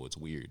cheeks though. It's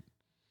weird.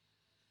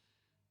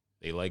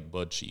 They like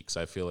butt cheeks.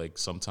 I feel like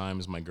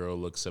sometimes my girl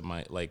looks at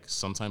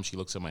sometimes she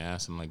looks at my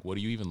ass and I'm like, what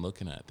are you even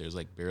looking at? There's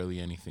like barely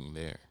anything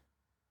there.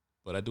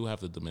 But I do have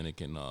the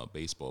Dominican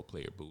baseball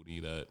player booty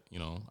that,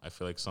 I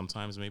feel like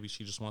sometimes maybe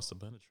she just wants to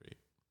penetrate.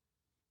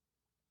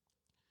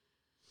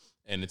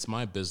 And it's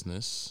my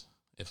business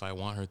if I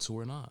want her to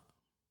or not.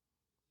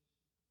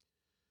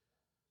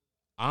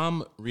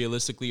 I'm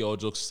realistically, all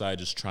jokes aside,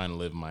 just trying to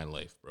live my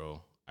life,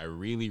 bro. I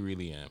really,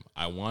 really am.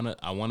 I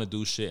wanna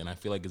do shit, and I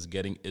feel like it's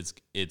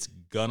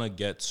gonna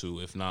get to,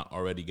 if not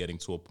already getting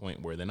to a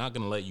point where they're not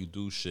gonna let you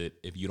do shit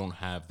if you don't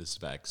have this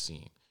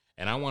vaccine.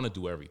 And I want to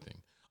do everything.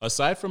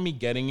 Aside from me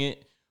getting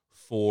it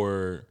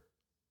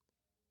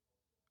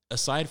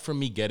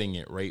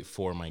right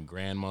for my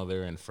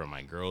grandmother and for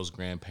my girl's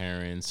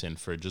grandparents and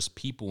for just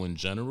people in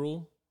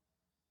general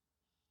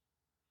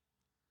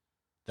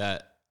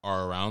that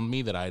are around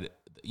me that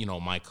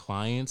my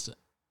clients,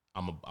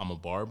 I'm a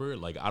barber.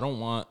 Like I don't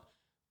want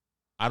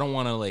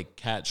to like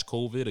catch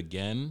COVID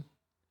again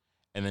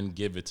and then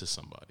give it to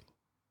somebody,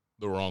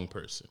 the wrong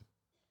person.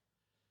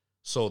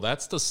 So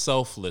that's the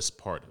selfless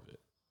part of it.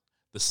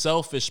 The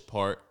selfish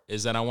part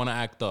is that I want to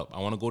act up. I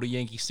want to go to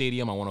Yankee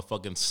Stadium. I want to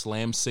fucking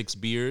slam 6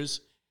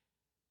 beers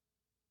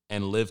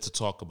and live to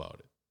talk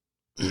about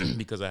it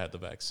because I had the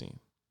vaccine.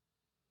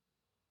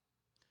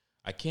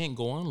 I can't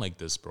go on like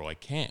this, bro. I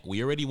can't.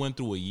 We already went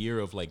through a year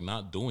of like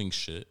not doing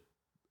shit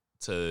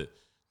to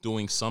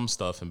doing some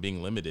stuff and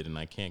being limited, and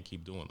I can't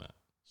keep doing that.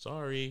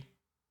 Sorry.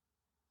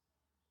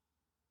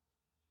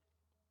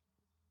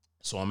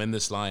 So I'm in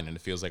this line, and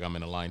it feels like I'm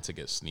in a line to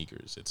get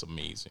sneakers. It's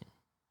amazing.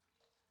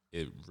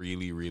 It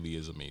really, really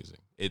is amazing.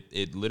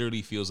 It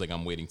literally feels like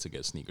I'm waiting to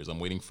get sneakers. I'm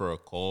waiting for a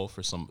call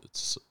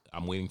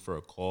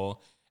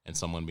and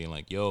someone being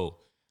like, "Yo,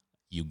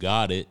 you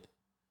got it."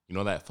 You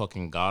know that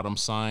fucking got 'em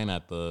sign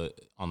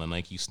on the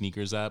Nike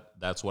sneakers app?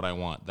 That's what I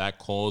want. That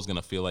call is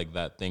gonna feel like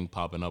that thing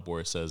popping up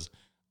where it says,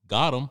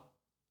 "Got 'em."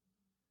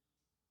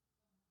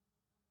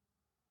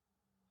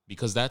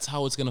 Because that's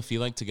how it's gonna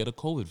feel like to get a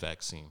COVID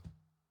vaccine.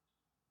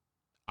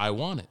 I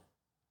want it.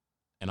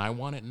 And I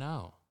want it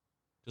now.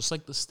 Just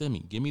like the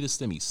stimmy. Give me the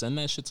stimmy. Send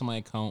that shit to my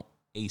account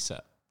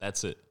ASAP.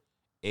 That's it.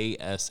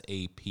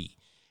 ASAP.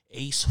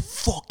 Ace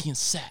fucking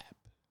sap.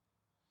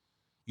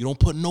 You don't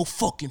put no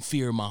fucking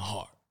fear in my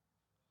heart.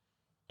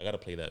 I gotta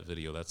play that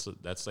video.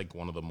 That's like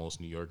one of the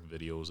most New York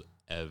videos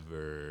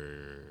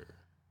ever.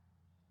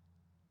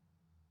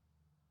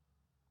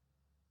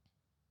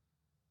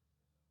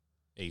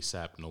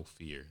 ASAP, no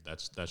fear.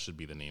 That should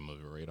be the name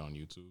of it right on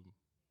YouTube.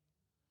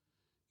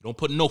 You don't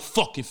put no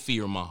fucking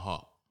fear in my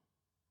heart.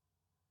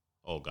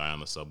 Oh, guy on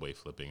the subway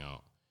flipping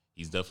out.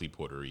 He's definitely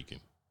Puerto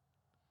Rican.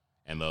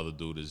 And the other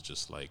dude is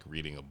just like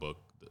reading a book,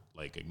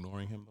 like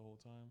ignoring him the whole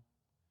time.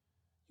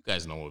 You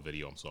guys know what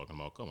video I'm talking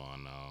about. Come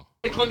on now.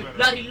 They call me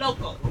Bloody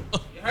Loco.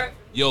 You heard?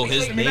 Yo,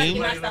 his name?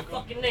 That's that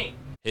fucking name.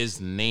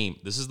 His name.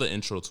 This is the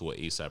intro to an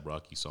A$AP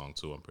Rocky song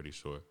too, I'm pretty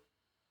sure.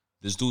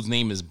 This dude's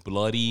name is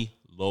Bloody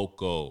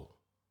Loco.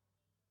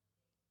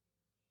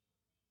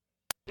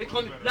 They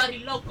call me Bloody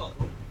Loco.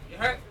 You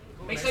heard?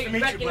 Make sure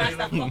you recognize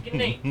that fucking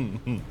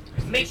name.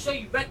 Make sure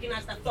you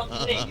recognize that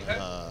fucking name. You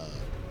heard?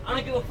 I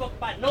don't give a fuck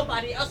about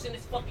nobody else in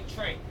this fucking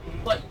train,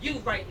 but you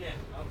right now.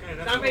 Okay,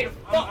 that's I'm ready to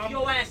cool. fuck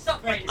your ass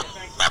up right now.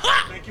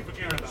 Thank you for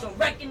caring about So it.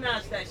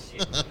 recognize that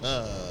shit.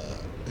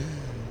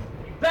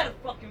 You better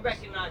fucking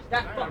recognize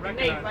that fucking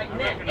name right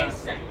now,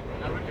 ASAP.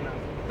 I recognize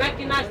it.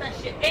 Recognize that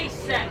shit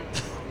ASAP.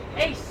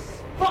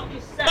 Ace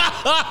fucking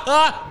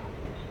sap.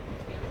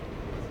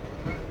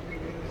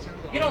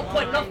 You don't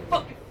put no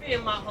fucking fear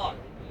in my heart.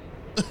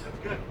 That's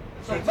good.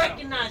 So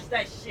recognize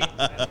that shit.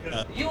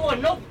 You are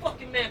no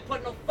fucking man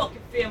put no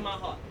fucking fear in my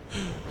heart.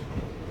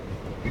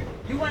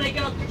 You wanna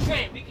get off the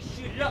train, we can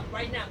shoot it up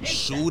right now. ASAP.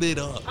 Shoot it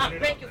up. I'll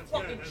break your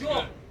fucking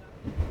jaw.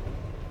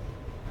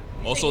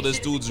 Also, this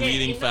dude's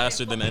reading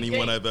faster than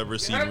anyone I've ever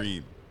seen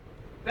read.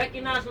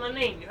 Recognize my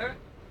name, you heard?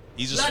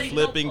 He's just Bloody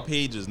flipping Loco.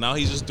 pages. Now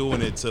he's just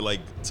doing it to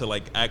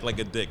act like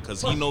a dick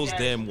because he Pussy knows ass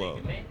damn nigga, well.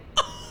 man.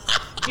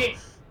 Yeah,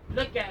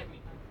 look at me.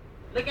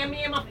 Look at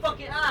me in my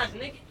fucking eyes,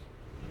 nigga.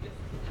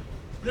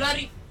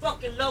 Bloody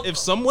fucking Loco. If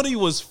somebody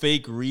was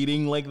fake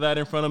reading like that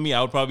in front of me, I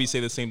would probably say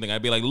the same thing.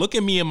 I'd be like, look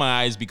at me in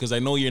my eyes because I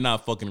know you're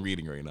not fucking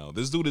reading right now.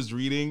 This dude is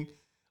reading.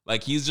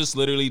 Like, he's just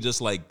literally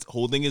just like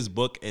holding his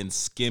book and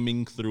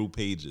skimming through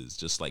pages,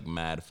 just like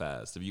mad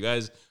fast. If you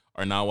guys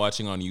are not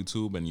watching on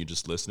YouTube and you're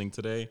just listening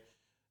today,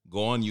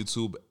 go on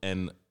YouTube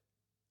and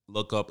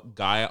look up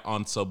Guy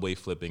on Subway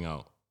Flipping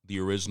Out, the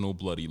original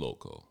Bloody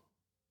Loco.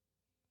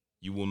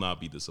 You will not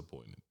be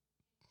disappointed.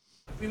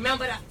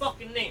 Remember that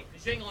fucking name,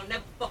 because you ain't gonna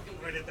never fucking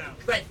Write it down.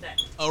 regret that.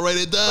 I'll write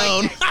it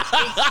down. Write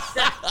that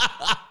shit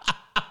ASAP.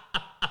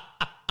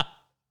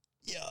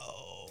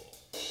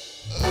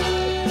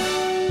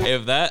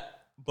 If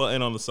that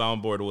button on the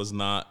soundboard was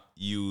not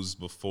used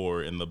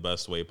before in the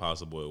best way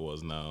possible, it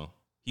was now.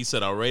 He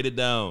said, I'll write it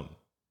down.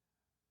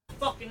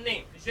 Fucking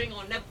name, because you ain't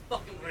gonna never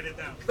fucking Write it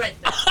down. regret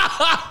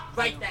that.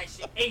 Write that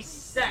shit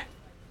ASAP.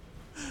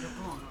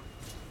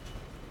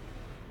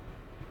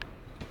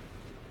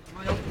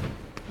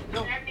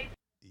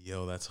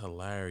 Yo, that's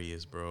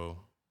hilarious, bro.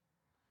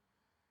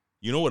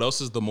 You know what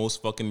else is the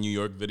most fucking New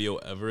York video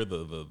ever?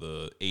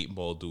 The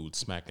 8-ball dude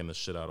smacking the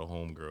shit out of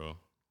homegirl.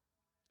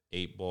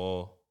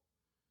 8-ball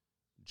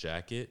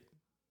jacket?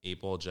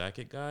 8-ball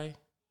jacket guy?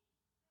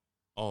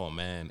 Oh,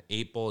 man.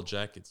 8-ball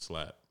jacket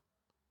slap.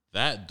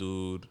 That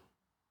dude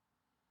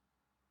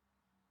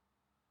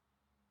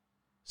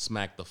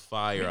smacked the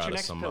fire out of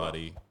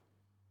somebody.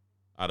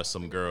 Out of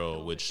some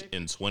girl, which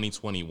in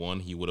 2021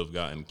 he would have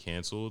gotten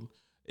canceled.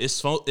 It's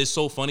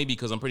so funny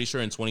because I'm pretty sure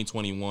in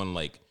 2021,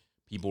 like,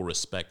 people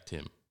respect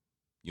him.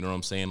 You know what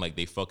I'm saying? Like,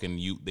 they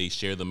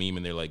share the meme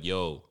and they're like,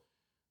 yo,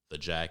 the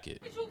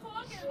jacket.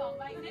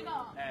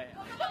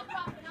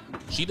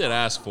 She did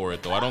ask for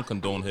it, though. I don't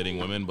condone hitting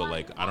women, but,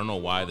 like, I don't know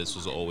why this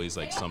was always,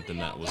 like, something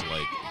that was,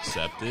 like,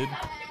 accepted.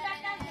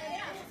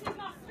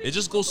 It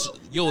just goes,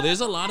 yo,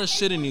 there's a lot of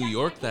shit in New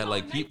York that,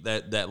 like,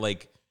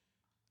 like,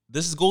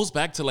 this goes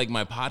back to, like,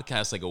 my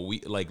podcast, like, a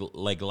week,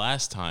 like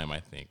last time, I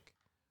think,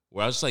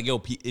 where I was just like,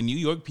 yo, in New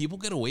York, people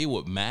get away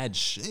with mad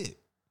shit.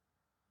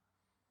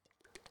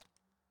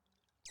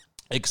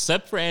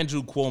 Except for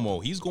Andrew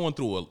Cuomo. He's going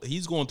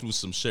through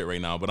some shit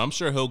right now, but I'm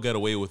sure he'll get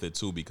away with it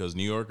too because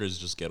New Yorkers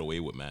just get away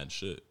with mad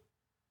shit.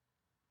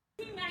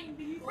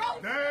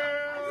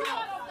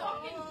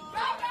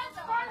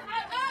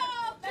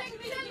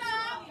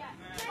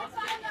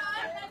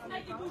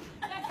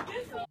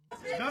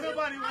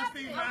 Nobody wants to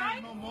see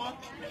married no more.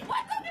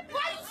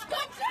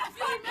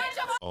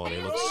 Oh,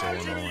 they look so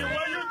annoying.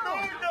 What you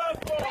doing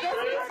that for?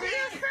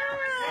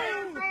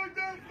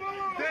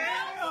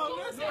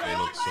 They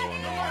look so annoying.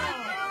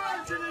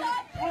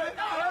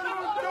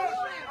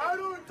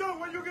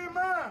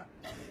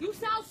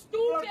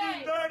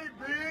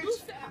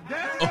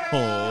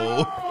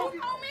 Oh.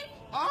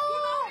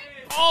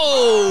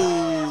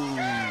 Oh.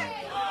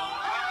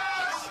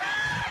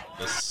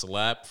 The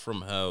slap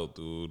from hell,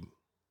 dude.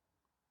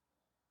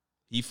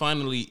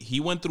 He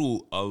went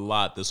through a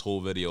lot this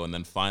whole video and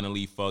then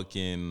finally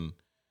fucking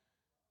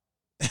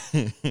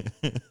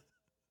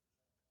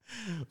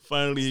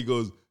finally he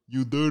goes,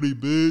 "You dirty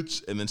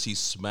bitch." And then she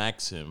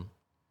smacks him.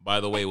 By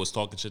the way, was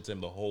talking shit to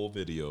him the whole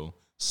video.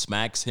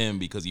 Smacks him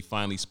because he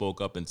finally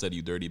spoke up and said,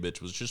 "You dirty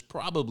bitch," which is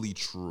probably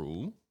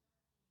true.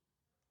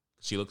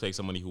 She looked like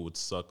somebody who would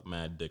suck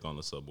mad dick on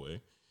the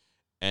subway.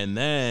 And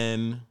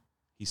then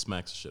he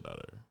smacks the shit out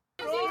of her.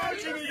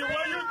 Actually,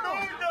 what you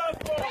doing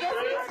that for?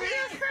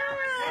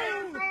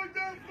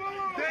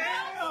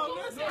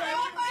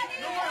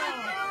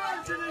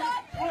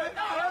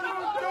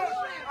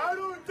 I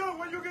don't talk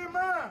when you get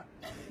mad.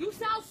 You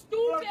sound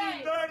stupid.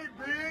 Fucking dirty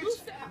bitch. You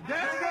sound-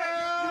 That's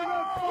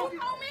You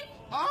know me?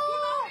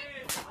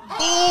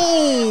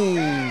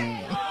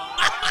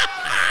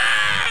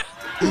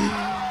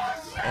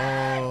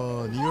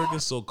 Oh, New York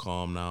is so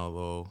calm now,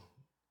 though.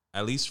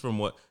 At least from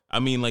what I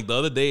mean, like the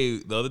other day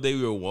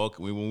we were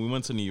walking. When we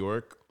went to New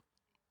York,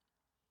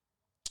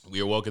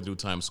 we were walking through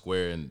Times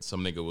Square, and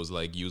some nigga was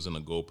like using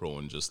a GoPro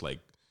and just like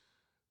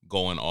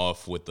going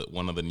off with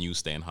one of the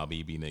newsstand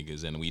Habibi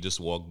niggas, and we just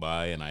walked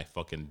by, and I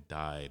fucking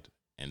died.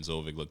 And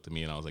Zovig looked at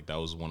me, and I was like, that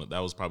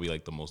was probably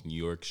like the most New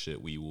York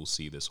shit we will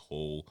see this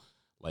whole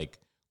like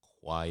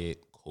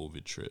quiet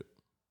COVID trip.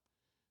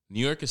 New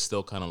York is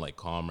still kind of like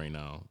calm right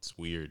now. It's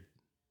weird.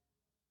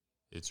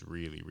 It's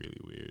really, really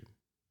weird.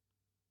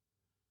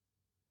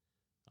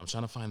 I'm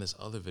trying to find this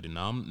other video.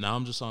 Now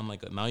I'm just on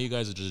like now you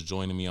guys are just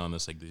joining me on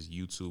this like this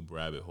YouTube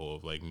rabbit hole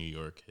of like New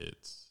York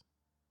hits.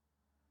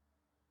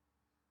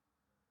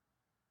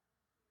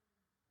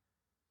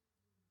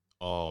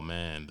 Oh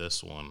man,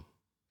 this one.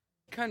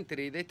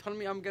 Country, they told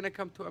me I'm gonna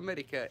come to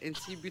America and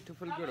see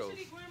beautiful girls.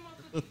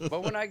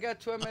 But when I got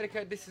to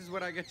America, this is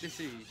what I get to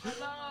see.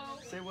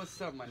 Say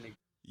what's up, my nigga.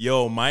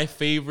 Yo, my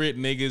favorite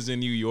niggas in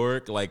New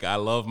York, like I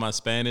love my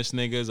Spanish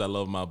niggas, I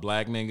love my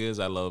black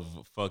niggas, I love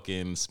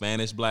fucking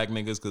Spanish black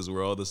niggas because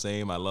we're all the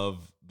same. I love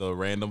the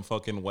random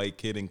fucking white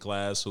kid in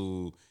class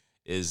who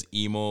is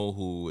emo,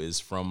 who is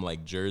from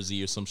like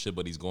Jersey or some shit,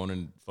 but he's going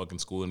to fucking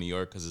school in New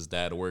York because his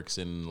dad works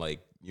in like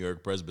New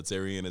York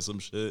Presbyterian or some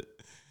shit.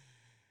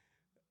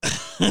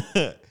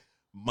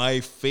 My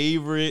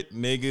favorite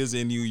niggas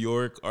in New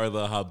York are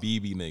the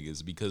Habibi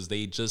niggas because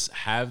they just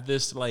have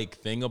this like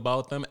thing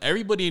about them.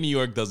 Everybody in New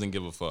York doesn't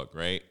give a fuck,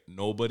 right?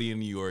 Nobody in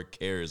New York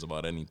cares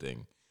about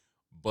anything.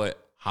 But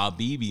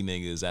Habibi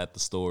niggas at the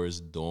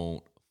stores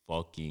don't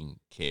fucking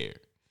care.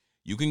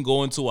 You can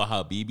go into a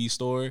Habibi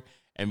store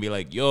and be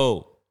like,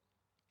 yo,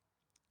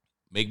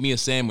 make me a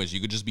sandwich.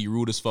 You could just be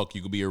rude as fuck.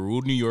 You could be a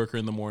rude New Yorker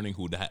in the morning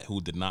who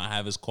did not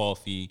have his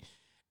coffee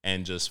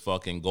and just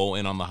fucking go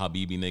in on the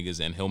Habibi niggas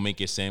and he'll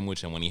make your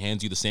sandwich. And when he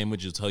hands you the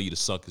sandwich, he'll tell you to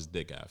suck his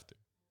dick after.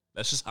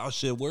 That's just how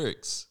shit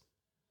works.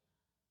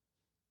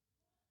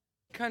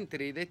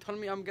 Country, they told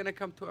me I'm gonna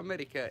come to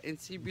America and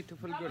see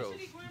beautiful girls.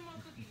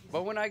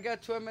 But when I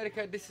got to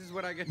America, this is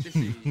what I get to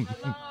see.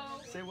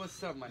 Say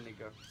what's up, my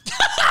nigga.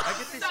 I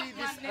get to see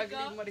this ugly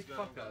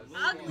motherfuckers.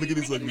 Look at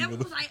this ugly Never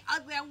motherfucker. was I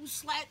ugly. I will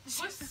slap the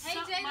shit. Hey,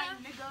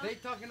 Jada. They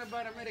talking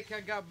about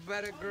America got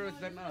better girls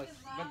than us,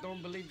 but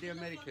don't believe the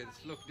Americans.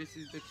 Look, this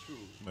is the truth.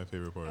 My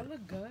favorite part.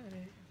 Look good.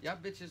 Y'all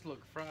bitches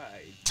look fried.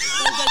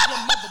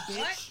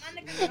 What?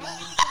 My nigga told me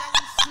that I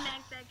will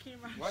smack that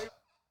camera. Why?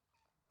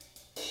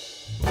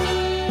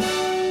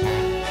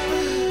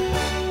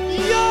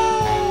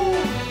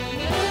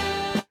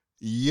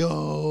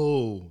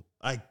 Yo,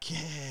 I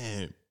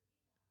can't.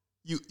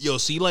 Yo,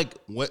 see, like,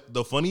 what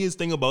the funniest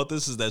thing about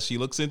this is that she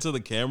looks into the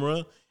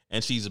camera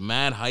and she's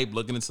mad hype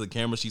looking into the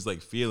camera. She's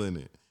like feeling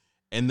it.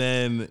 And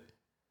then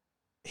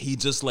he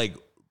just like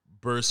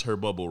burst her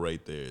bubble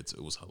right there.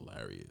 It was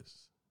hilarious.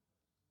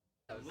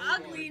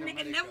 Ugly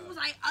nigga. Never was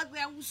I ugly.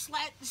 I will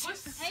slap the shit.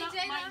 Hey,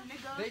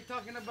 Jada. They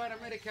talking about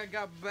America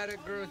got better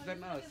girls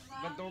than us,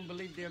 but don't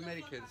believe the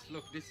Americans.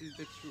 Look, this is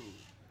the truth.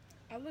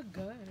 I look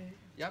good.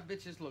 Y'all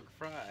bitches look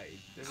fried.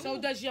 So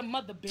does your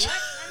mother, bitch. My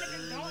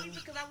nigga don't me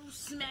because I will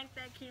smack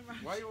that camera.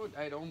 Why you would?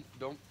 I don't.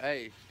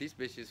 Hey, these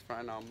bitches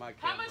frying on my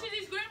camera. How much are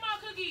these grandma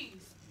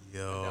cookies?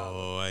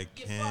 Yo, I You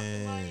fucking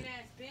lying can't.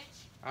 ass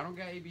bitch. I don't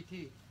got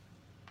ABT.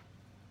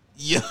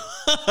 Yo.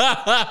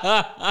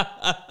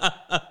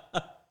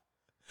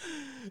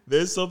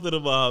 There's something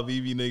about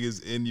Habibi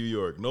niggas in New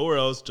York. Nowhere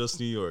else, just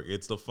New York.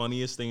 It's the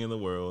funniest thing in the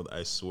world.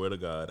 I swear to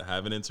God.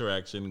 Have an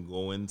interaction,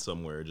 go in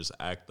somewhere, just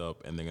act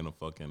up, and they're going to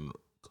fucking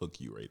cook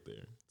you right there.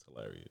 It's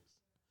hilarious.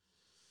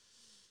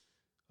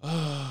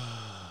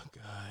 Ah,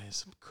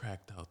 guys, I'm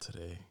cracked out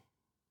today.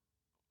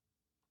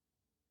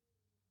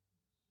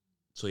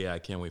 So, yeah, I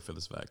can't wait for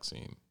this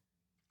vaccine.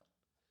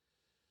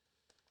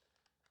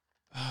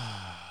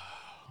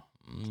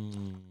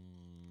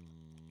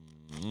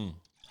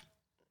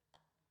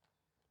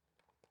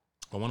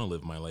 I want to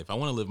live my life. I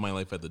want to live my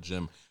life at the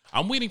gym.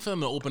 I'm waiting for them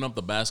to open up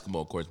the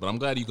basketball courts, but I'm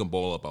glad you can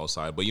ball up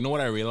outside. But you know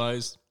what I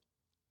realized?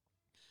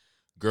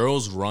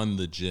 Girls run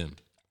the gym.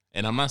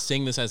 and I'm not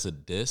saying this as a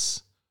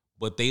diss,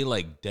 but they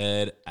like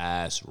dead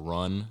ass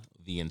run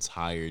the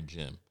entire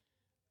gym.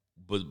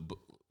 But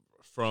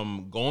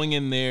from going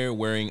in there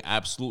wearing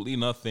absolutely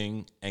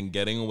nothing and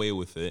getting away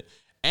with it,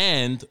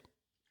 and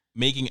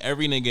making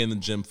every nigga in the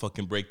gym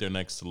fucking break their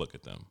necks to look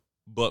at them.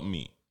 But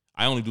me.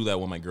 I only do that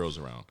when my girl's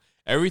around.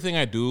 Everything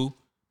I do,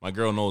 my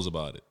girl knows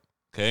about it.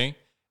 Okay?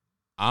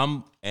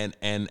 And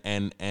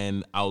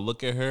I'll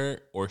look at her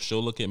or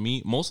she'll look at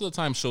me. Most of the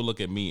time she'll look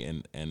at me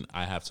and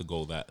I have to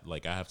go that,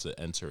 like I have to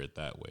enter it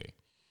that way.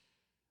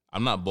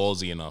 I'm not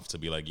ballsy enough to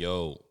be like,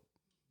 yo,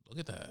 look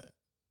at that.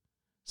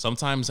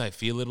 Sometimes I'm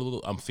feeling it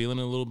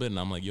a little bit and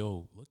I'm like,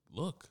 yo,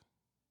 look.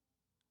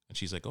 And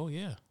she's like, oh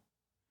yeah.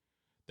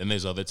 Then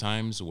there's other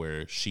times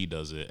where she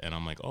does it and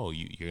I'm like, oh,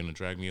 you're going to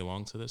drag me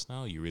along to this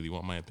now? You really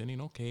want my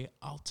opinion? Okay,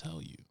 I'll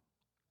tell you.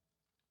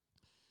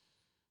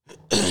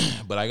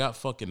 But I got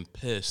fucking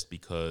pissed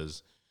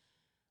because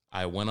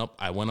I went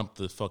up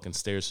the fucking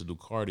stairs to do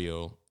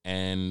cardio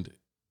and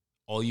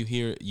all you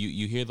hear,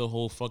 you hear the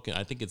whole fucking,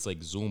 I think it's like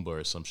Zumba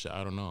or some shit.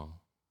 I don't know.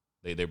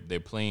 They're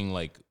playing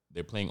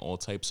all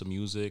types of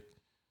music.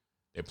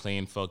 They're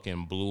playing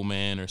fucking Blue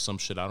Man or some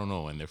shit. I don't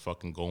know. And they're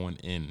fucking going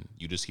in.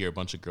 You just hear a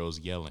bunch of girls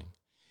yelling.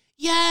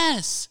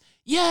 Yes,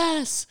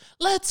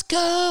 let's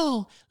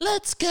go.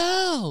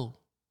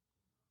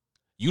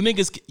 You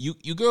niggas,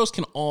 you girls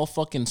can all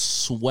fucking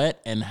sweat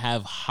and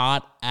have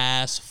hot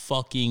ass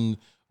fucking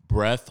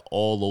breath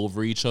all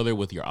over each other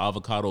with your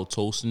avocado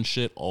toast and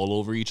shit all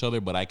over each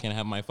other, but I can't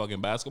have my fucking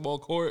basketball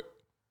court.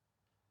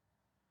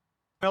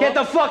 Get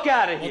the fuck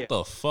out of here. What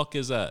the fuck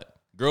is that?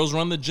 Girls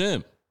run the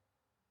gym.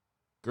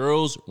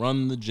 Girls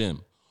run the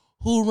gym.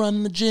 Who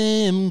run the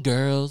gym,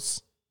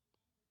 girls?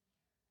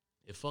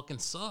 It fucking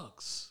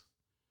sucks.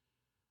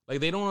 Like,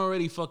 they don't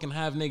already fucking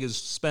have niggas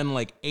spend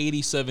like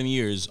 87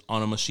 years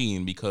on a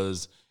machine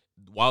because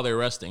while they're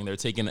resting, they're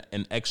taking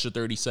an extra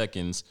 30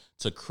 seconds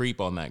to creep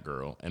on that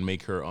girl and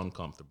make her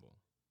uncomfortable.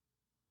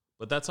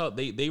 But that's how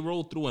they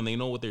roll through and they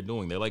know what they're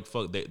doing. They're like,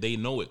 fuck, they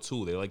know it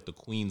too. They're like the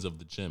queens of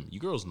the gym. You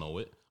girls know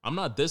it. I'm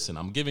not dissing.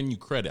 I'm giving you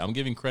credit. I'm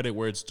giving credit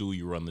where it's due.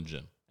 You run the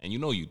gym. And you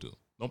know you do.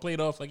 Don't play it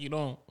off like you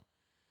don't.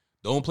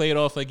 Don't play it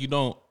off like you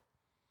don't.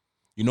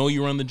 You know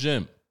you run the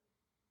gym.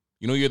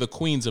 You know you're the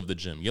queens of the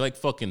gym. You're like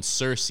fucking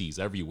Cersei's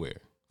everywhere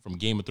from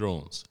Game of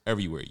Thrones.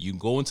 Everywhere. You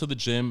go into the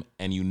gym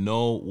and you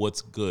know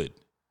what's good.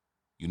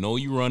 You know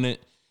you run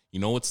it.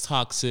 You know it's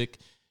toxic.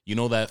 You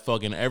know that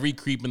fucking every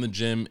creep in the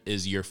gym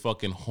is your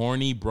fucking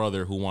horny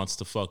brother who wants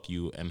to fuck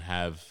you and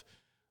have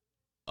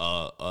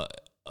a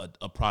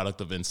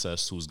product of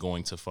incest who's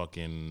going to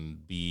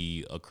fucking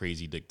be a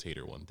crazy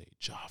dictator one day.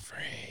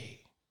 Joffrey.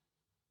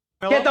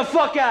 Get the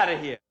fuck out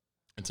of here.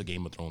 It's a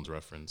Game of Thrones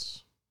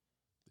reference.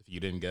 If you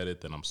didn't get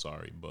it, then I'm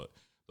sorry. But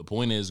the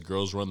point is,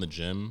 girls run the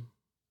gym,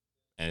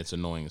 and it's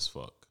annoying as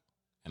fuck.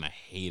 And I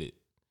hate it.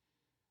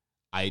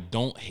 I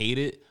don't hate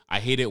it. I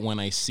hate it when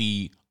I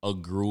see a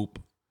group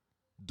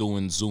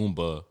doing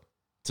Zumba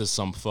to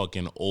some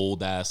fucking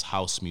old-ass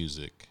house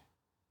music.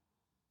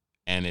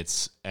 And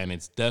it's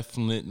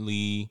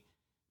definitely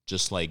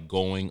just like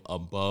going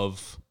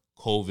above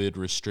COVID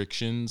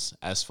restrictions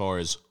as far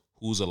as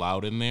who's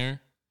allowed in there.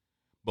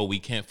 But we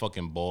can't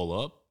fucking ball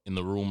up in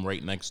the room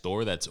right next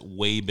door that's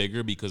way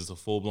bigger because it's a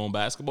full-blown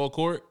basketball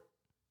court.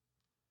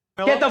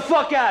 Get the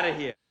fuck out of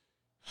here.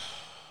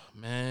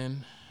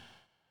 Man.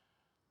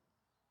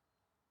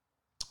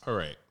 All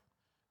right.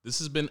 This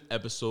has been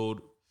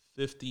episode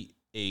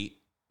 58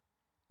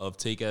 of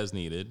Take As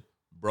Needed,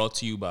 brought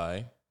to you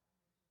by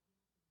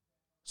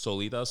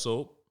Solita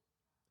Soap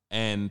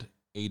and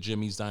a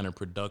Jimmy's Diner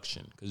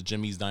production, because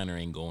Jimmy's Diner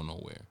ain't going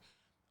nowhere.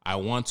 I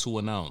want to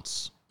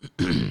announce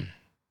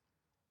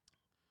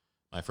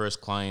my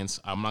first clients.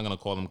 I'm not going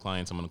to call them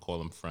clients. I'm going to call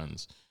them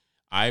friends.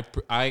 I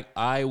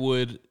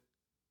would,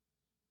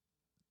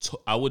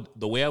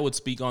 the way I would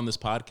speak on this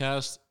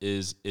podcast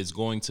is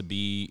going to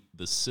be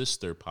the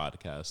sister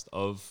podcast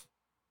of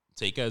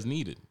Take As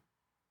Needed.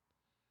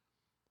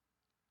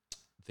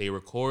 They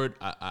record,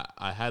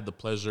 I had the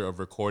pleasure of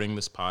recording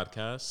this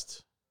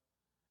podcast.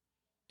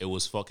 It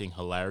was fucking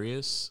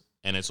hilarious.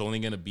 And it's only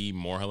going to be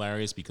more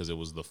hilarious because it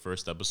was the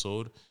first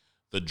episode.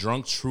 The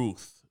Drunk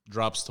Truth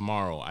drops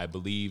tomorrow, I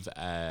believe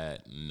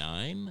at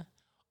 9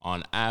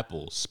 on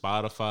Apple,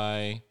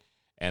 Spotify,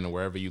 and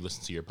wherever you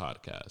listen to your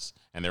podcasts.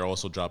 And they're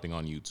also dropping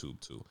on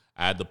YouTube too.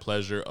 I had the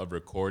pleasure of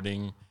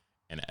recording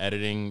and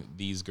editing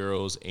these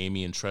girls,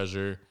 Amy and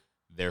Treasure.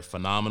 They're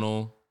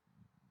phenomenal.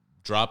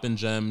 Dropping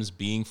gems,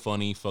 being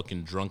funny,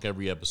 fucking drunk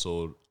every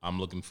episode. I'm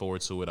looking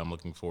forward to it. I'm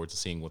looking forward to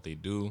seeing what they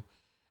do.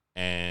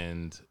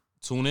 And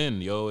tune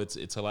in, yo.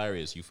 It's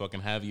hilarious. You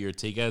fucking have your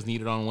Take As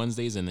Needed on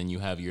Wednesdays, and then you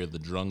have your The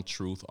Drunk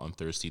Truth on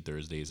Thirsty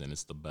Thursdays, and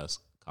it's the best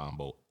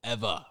combo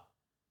ever.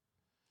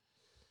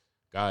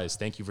 Guys,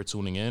 thank you for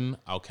tuning in.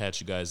 I'll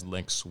catch you guys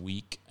next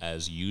week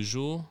as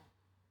usual.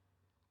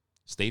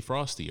 Stay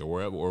frosty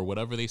or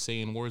whatever they say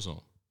in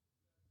Warzone.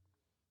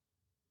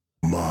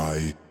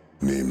 My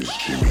name is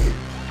Jimmy.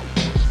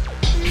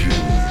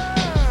 Jimmy.